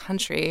 doctors in the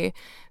country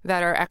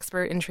that are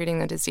expert in treating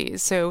the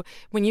disease. So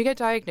when you get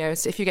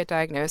diagnosed, if you get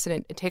diagnosed,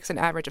 and it takes an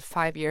average of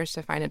 5 years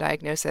to find a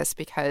diagnosis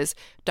because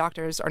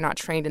doctors are not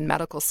trained in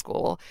medical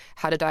school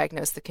how to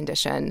diagnose the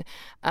condition,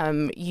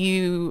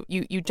 you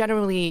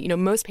generally,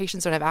 most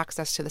patients don't have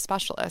access to the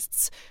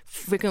specialists.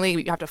 Frequently,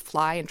 you have to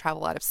fly and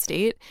travel out of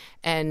state,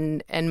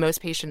 and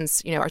most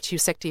patients, are too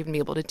sick to even be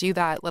able to do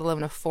that, let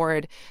alone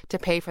afford to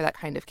pay for that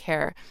kind of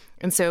care.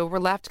 And so we're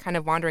left kind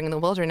of wandering in the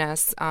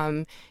wilderness,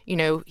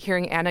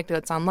 hearing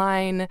anecdotes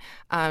online,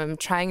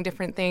 trying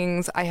different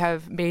things. I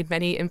have made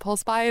many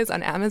impulse buys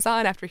on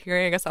Amazon after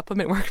hearing a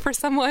supplement worked for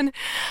someone.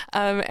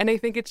 And I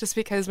think it's just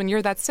because when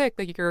you're that sick,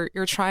 like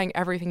you're trying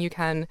everything you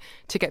can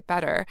to get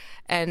better.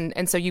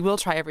 And so you will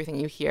try everything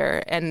you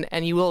hear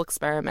and you will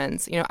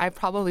experiment. I've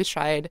probably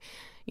tried,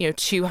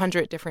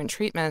 200 different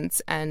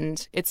treatments,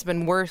 and it's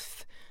been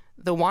worth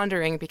the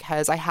wandering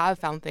because I have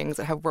found things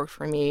that have worked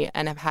for me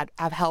and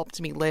have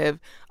helped me live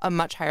a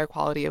much higher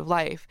quality of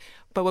life.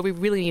 But what we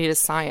really need is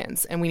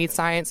science, and we need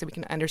science so we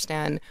can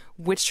understand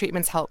which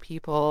treatments help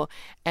people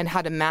and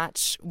how to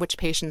match which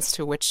patients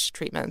to which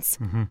treatments.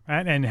 Mm-hmm.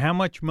 And how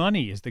much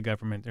money is the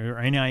government or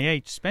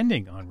NIH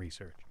spending on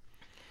research?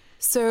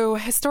 So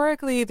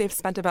historically, they've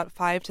spent about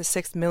 $5 to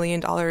 $6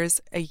 million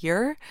a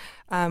year,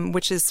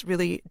 which is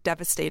really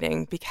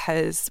devastating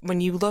because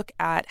when you look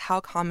at how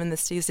common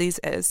this disease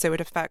is, so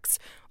it affects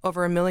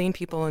over 1 million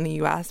people in the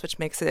U.S., which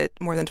makes it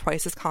more than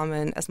twice as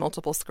common as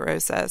multiple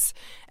sclerosis.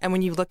 And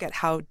when you look at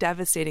how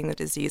devastating the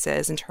disease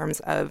is in terms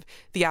of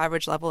the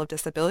average level of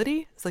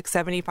disability, it's like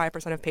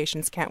 75% of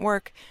patients can't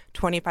work,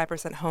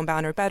 25%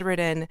 homebound or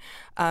bedridden.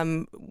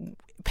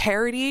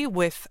 Parity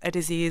with a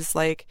disease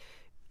like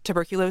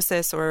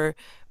tuberculosis or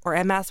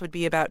MS would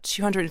be about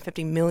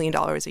 $250 million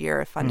a year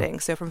of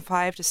funding. So from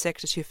 5 to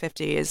 6 to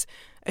 250 is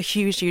a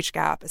huge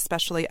gap,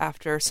 especially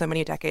after so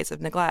many decades of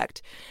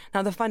neglect.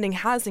 Now, the funding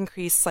has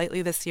increased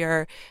slightly this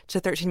year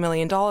to $13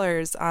 million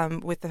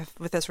with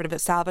the sort of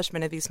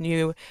establishment of these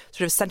new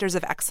sort of centers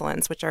of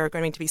excellence, which are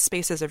going to be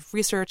spaces of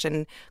research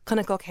and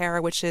clinical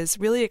care, which is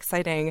really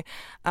exciting,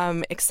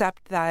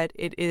 except that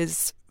it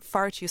is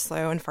far too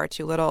slow and far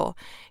too little.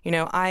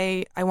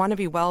 I want to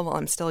be well while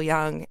I'm still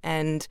young,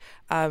 and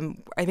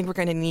I think we're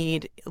going to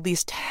need at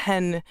least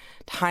 10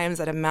 times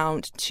that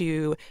amount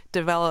to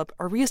develop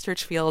a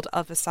research field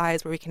of a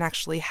size where we can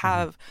actually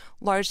have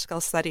large-scale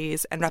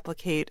studies and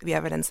replicate the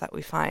evidence that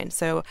we find.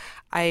 So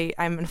I'm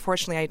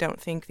unfortunately, I don't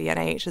think the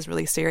NIH is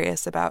really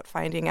serious about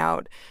finding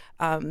out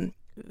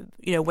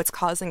what's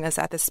causing this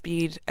at the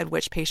speed at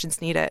which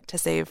patients need it to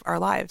save our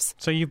lives.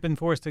 So you've been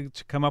forced to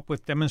come up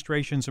with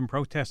demonstrations and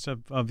protests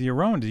of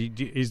your own.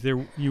 Is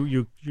there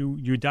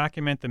you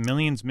document the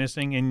millions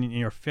missing in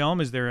your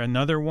film? Is there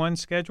another one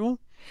scheduled?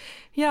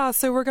 Yeah,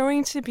 so we're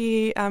going to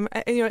be,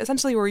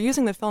 essentially we're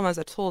using the film as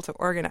a tool to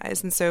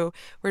organize. And so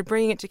we're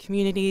bringing it to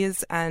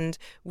communities, and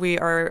we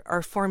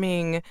are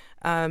forming,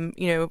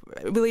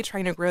 really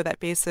trying to grow that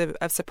base of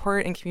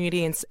support and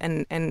community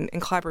and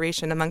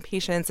collaboration among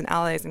patients and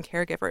allies and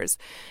caregivers.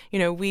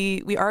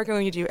 We are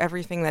going to do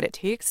everything that it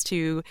takes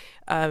to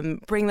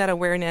bring that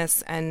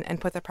awareness and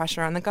put the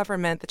pressure on the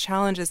government. The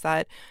challenge is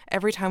that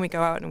every time we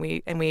go out and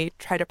we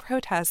try to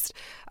protest,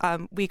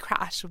 we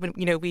crash.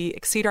 We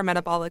exceed our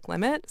metabolic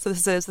limit. So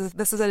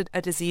this is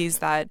a disease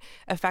that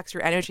affects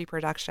your energy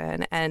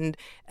production, and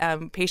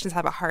patients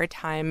have a hard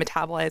time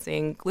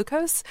metabolizing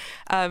glucose.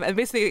 And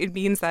basically, it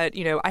means that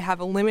I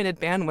have a limited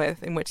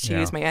bandwidth in which to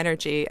use my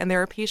energy. And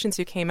there are patients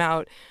who came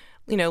out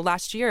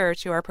last year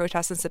to our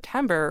protests in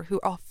September, who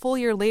a full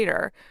year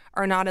later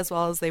are not as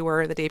well as they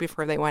were the day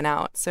before they went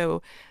out.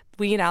 So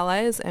we need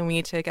allies, and we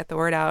need to get the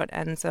word out.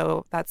 And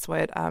so that's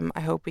what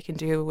I hope we can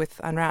do with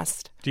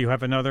Unrest. Do you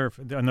have another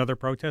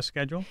protest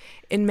scheduled?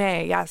 In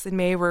May, yes. In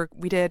May,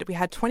 we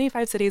had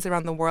 25 cities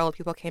around the world.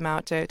 People came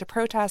out to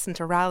protest and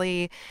to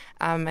rally.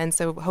 And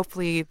so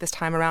hopefully this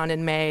time around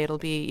in May, it'll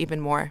be even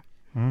more.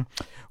 Mm-hmm.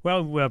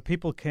 Well,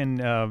 people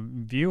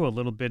can view a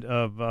little bit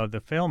of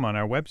the film on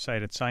our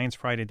website at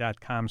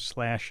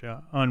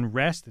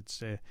sciencefriday.com/unrest.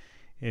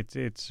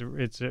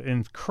 It's an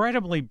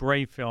incredibly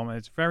brave film.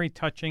 It's very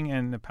touching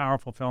and a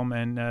powerful film.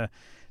 And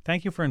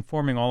thank you for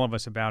informing all of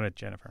us about it,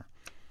 Jennifer.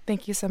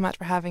 Thank you so much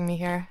for having me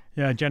here.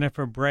 Yeah,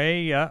 Jennifer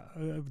Bray,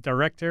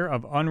 director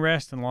of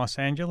Unrest in Los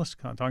Angeles,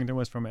 talking to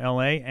us from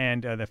L.A.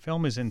 And the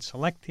film is in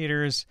select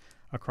theaters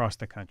across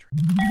the country.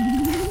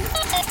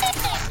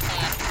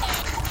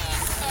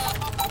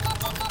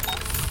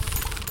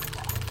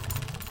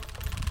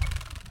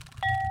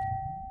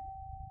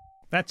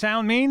 That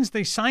sound means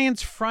the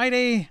Science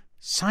Friday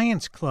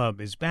Science Club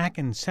is back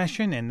in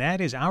session, and that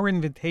is our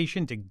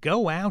invitation to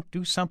go out,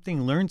 do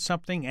something, learn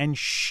something, and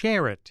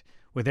share it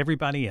with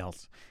everybody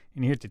else.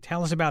 And here to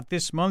tell us about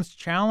this month's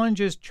challenge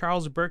is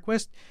Charles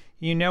Bergquist.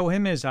 You know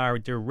him as our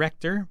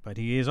director, but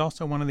he is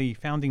also one of the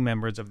founding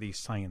members of the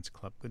Science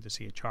Club. Good to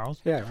see you,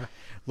 Charles. Yeah.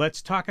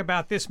 Let's talk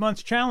about this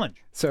month's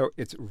challenge. So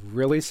it's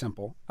really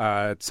simple.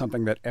 It's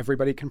something that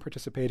everybody can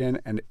participate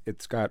in, and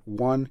it's got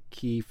one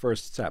key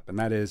first step, and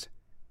that is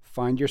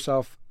find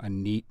yourself a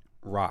neat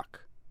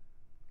rock.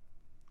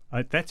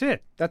 That's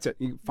it. That's it.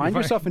 You find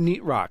yourself a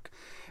neat rock.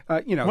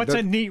 What's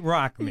a neat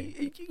rock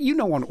mean? You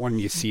know when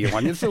you see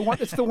one. It's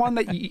the one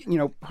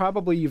that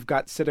probably you've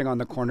got sitting on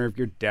the corner of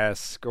your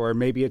desk, or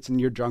maybe it's in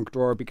your junk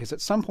drawer because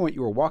at some point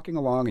you were walking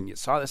along and you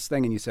saw this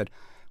thing and you said,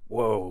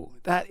 "Whoa,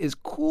 that is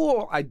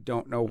cool. I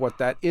don't know what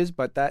that is,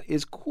 but that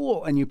is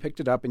cool." And you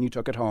picked it up and you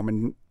took it home,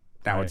 and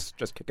now It's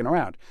just kicking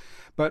around.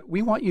 But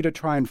we want you to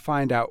try and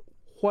find out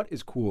what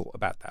is cool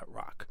about that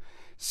rock.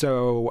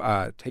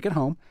 So take it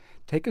home,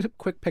 take a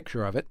quick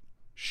picture of it,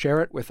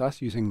 share it with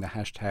us using the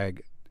hashtag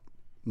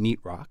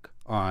 #NeatRock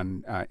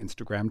on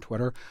Instagram,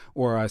 Twitter,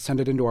 or send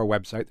it into our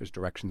website. There's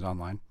directions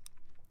online.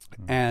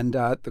 Mm-hmm. And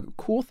the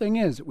cool thing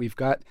is we've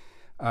got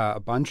a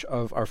bunch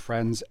of our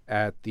friends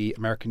at the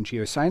American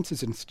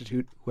Geosciences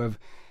Institute who have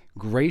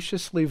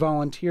graciously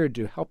volunteered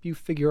to help you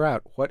figure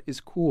out what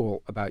is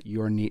cool about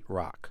your neat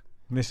rock.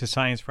 This is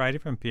Science Friday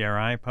from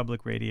PRI,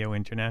 Public Radio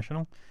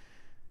International.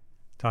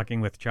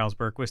 Talking with Charles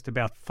Bergquist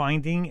about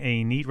finding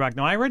a neat rock.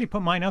 Now, I already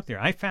put mine up there.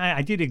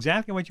 I did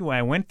exactly what you want.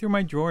 I went through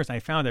my drawers. I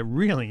found a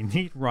really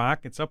neat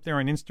rock. It's up there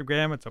on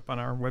Instagram. It's up on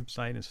our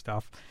website and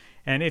stuff.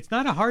 And it's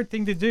not a hard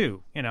thing to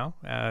do, Do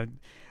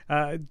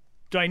I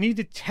need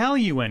to tell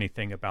you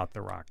anything about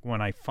the rock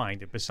when I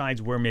find it, besides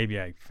where maybe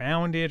I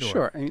found it? Or...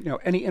 Sure. And,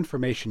 any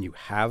information you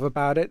have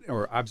about it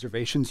or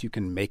observations you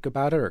can make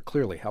about it are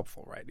clearly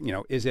helpful, right?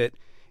 Is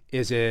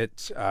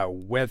it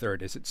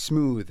weathered? Is it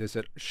smooth? Is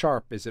it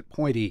sharp? Is it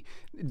pointy?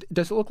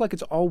 Does it look like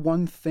it's all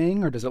one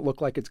thing, or does it look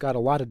like it's got a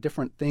lot of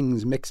different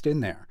things mixed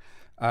in there?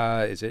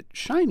 Is it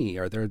shiny?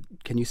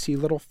 Can you see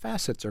little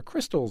facets or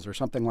crystals or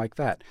something like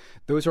that?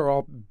 Those are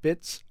all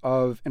bits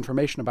of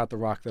information about the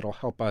rock that'll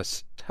help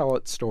us tell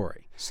its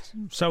story.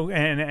 So,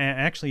 and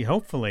actually,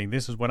 hopefully,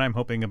 this is what I'm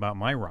hoping about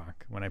my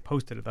rock. When I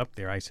posted it up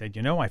there, I said,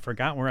 I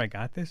forgot where I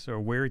got this or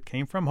where it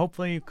came from.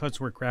 Hopefully,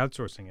 because we're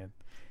crowdsourcing it,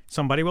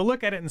 somebody will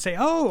look at it and say,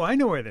 "Oh, I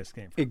know where this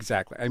came from."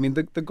 Exactly. I mean,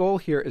 the goal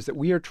here is that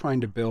we are trying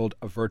to build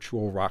a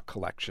virtual rock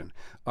collection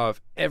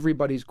of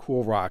everybody's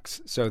cool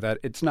rocks so that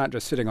it's not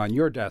just sitting on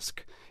your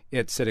desk,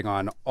 it's sitting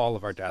on all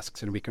of our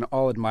desks, and we can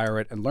all admire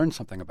it and learn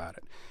something about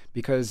it.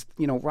 Because,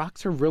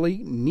 rocks are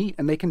really neat,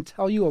 and they can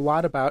tell you a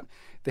lot about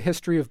the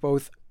history of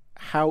both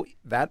how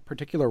that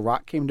particular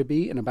rock came to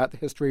be and about the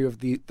history of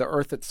the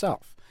Earth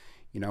itself.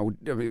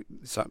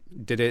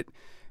 Did it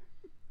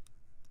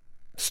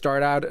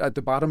start out at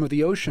the bottom of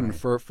the ocean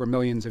for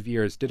millions of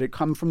years? Did it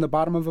come from the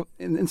bottom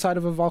inside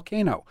of a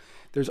volcano?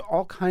 There's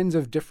all kinds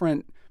of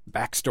different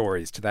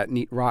backstories to that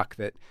neat rock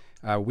that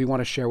we want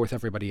to share with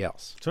everybody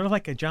else. Sort of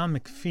like a John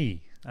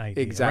McPhee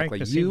idea, exactly.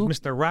 Right? You,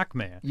 Mr.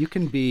 Rockman. You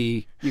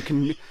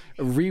can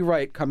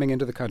rewrite Coming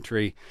Into the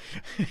Country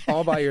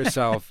all by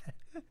yourself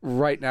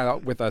right now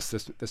with us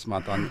this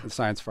month on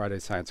Science Friday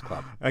Science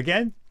Club.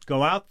 Again,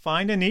 go out,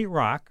 find a neat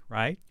rock,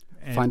 right?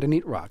 Find a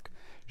neat rock.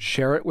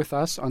 Share it with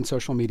us on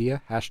social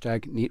media,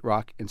 hashtag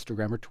 #NeatRock,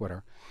 Instagram or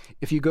Twitter.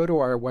 If you go to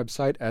our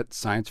website at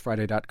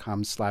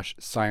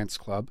sciencefriday.com/Science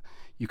Club,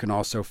 you can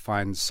also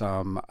find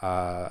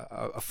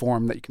a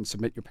form that you can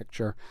submit your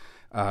picture.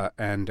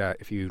 And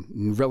if you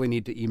really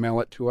need to email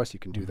it to us, you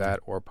can do that,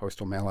 or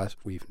postal mail us.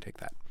 We even take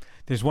that.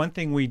 There's one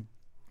thing we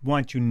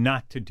want you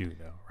not to do,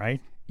 though,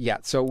 right? Yeah,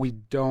 so we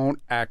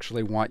don't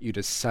actually want you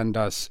to send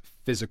us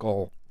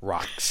physical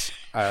rocks.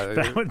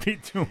 That would be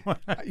too much.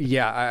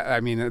 Yeah, I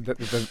mean,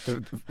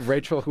 the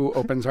Rachel who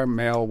opens our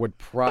mail would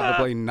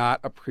probably not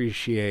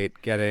appreciate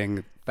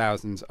getting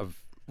thousands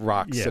of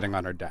rock sitting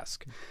on our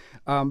desk.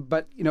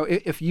 But,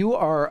 if you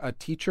are a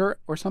teacher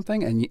or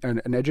something and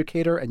an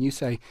educator and you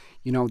say,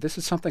 this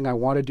is something I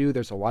want to do,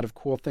 there's a lot of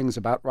cool things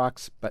about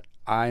rocks, but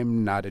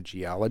I'm not a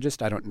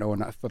geologist. I don't know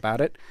enough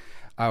about it.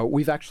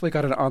 We've actually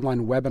got an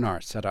online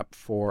webinar set up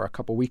for a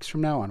couple weeks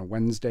from now on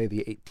Wednesday,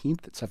 the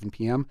 18th at 7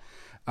 p.m.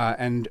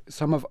 And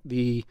some of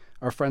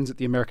our friends at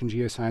the American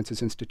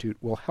Geosciences Institute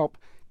will help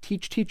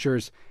teach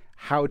teachers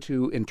how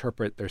to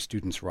interpret their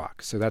students'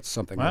 rock. So that's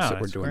something else that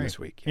we're doing this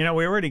week. Yeah.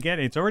 We already get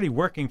it. It's already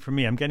working for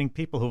me. I'm getting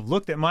people who've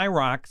looked at my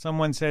rock.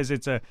 Someone says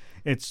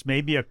it's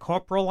maybe a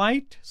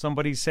coprolite.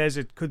 Somebody says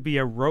it could be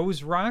a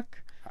rose rock.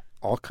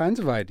 All kinds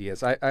of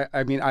ideas.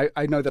 I mean,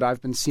 I know that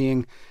I've been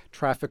seeing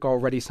traffic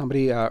already.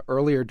 Somebody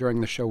earlier during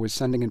the show was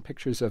sending in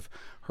pictures of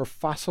her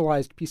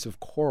fossilized piece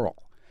of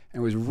coral. And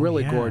it was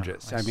really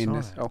gorgeous. I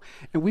mean,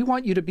 and we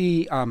want you to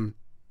be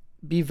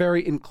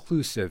very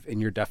inclusive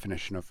in your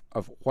definition of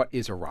what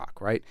is a rock,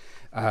 right?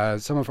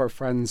 Some of our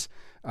friends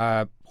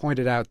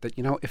pointed out that,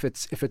 if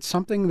it's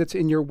something that's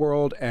in your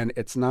world and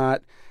it's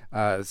not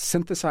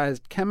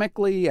synthesized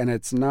chemically and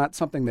it's not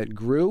something that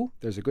grew,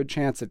 there's a good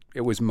chance that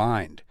it was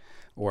mined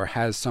or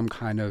has some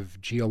kind of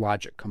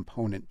geologic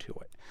component to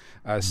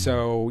it.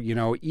 So,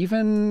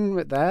 even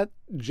that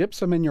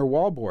gypsum in your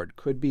wallboard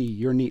could be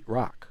your neat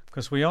rock.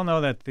 Because we all know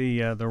that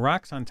the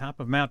rocks on top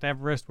of Mount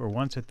Everest were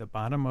once at the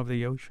bottom of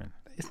the ocean.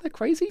 Isn't that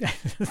crazy?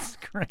 That's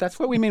correct. That's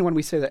what we mean when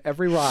we say that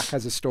every rock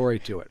has a story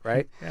to it,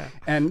 right? Yeah.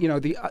 And,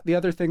 the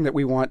other thing that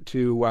we want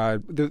to,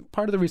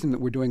 part of the reason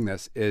that we're doing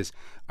this is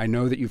I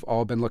know that you've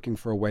all been looking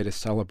for a way to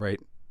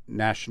celebrate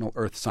National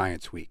Earth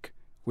Science Week,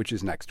 which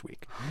is next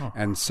week. Oh.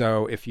 And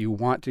so if you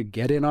want to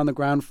get in on the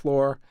ground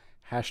floor,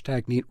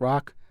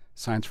 #NeatRock,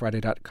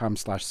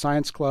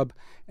 sciencefriday.com/science club,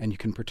 and you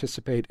can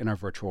participate in our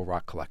virtual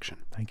rock collection.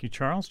 Thank you,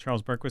 Charles.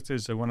 Charles Berquist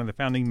is one of the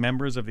founding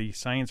members of the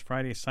Science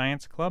Friday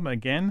Science Club.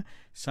 Again,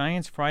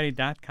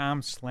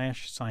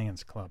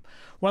 sciencefriday.com/science club.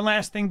 One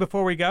last thing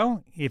before we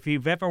go. If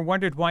you've ever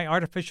wondered why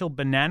artificial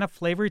banana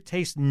flavor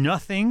tastes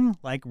nothing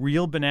like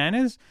real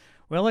bananas,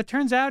 well, it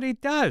turns out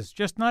it does,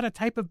 just not a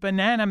type of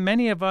banana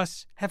many of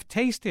us have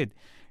tasted.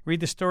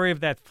 Read the story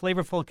of that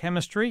flavorful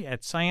chemistry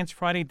at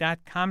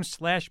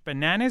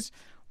sciencefriday.com/bananas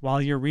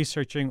while you're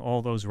researching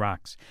all those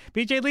rocks.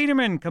 B.J.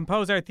 Liederman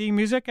composed our theme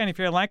music, and if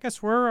you're like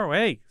us,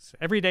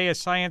 every day is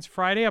Science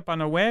Friday up on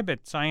the web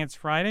at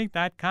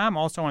sciencefriday.com.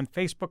 Also on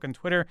Facebook and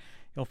Twitter,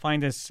 you'll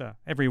find us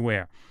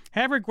everywhere.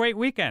 Have a great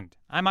weekend.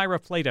 I'm Ira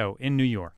Flato in New York.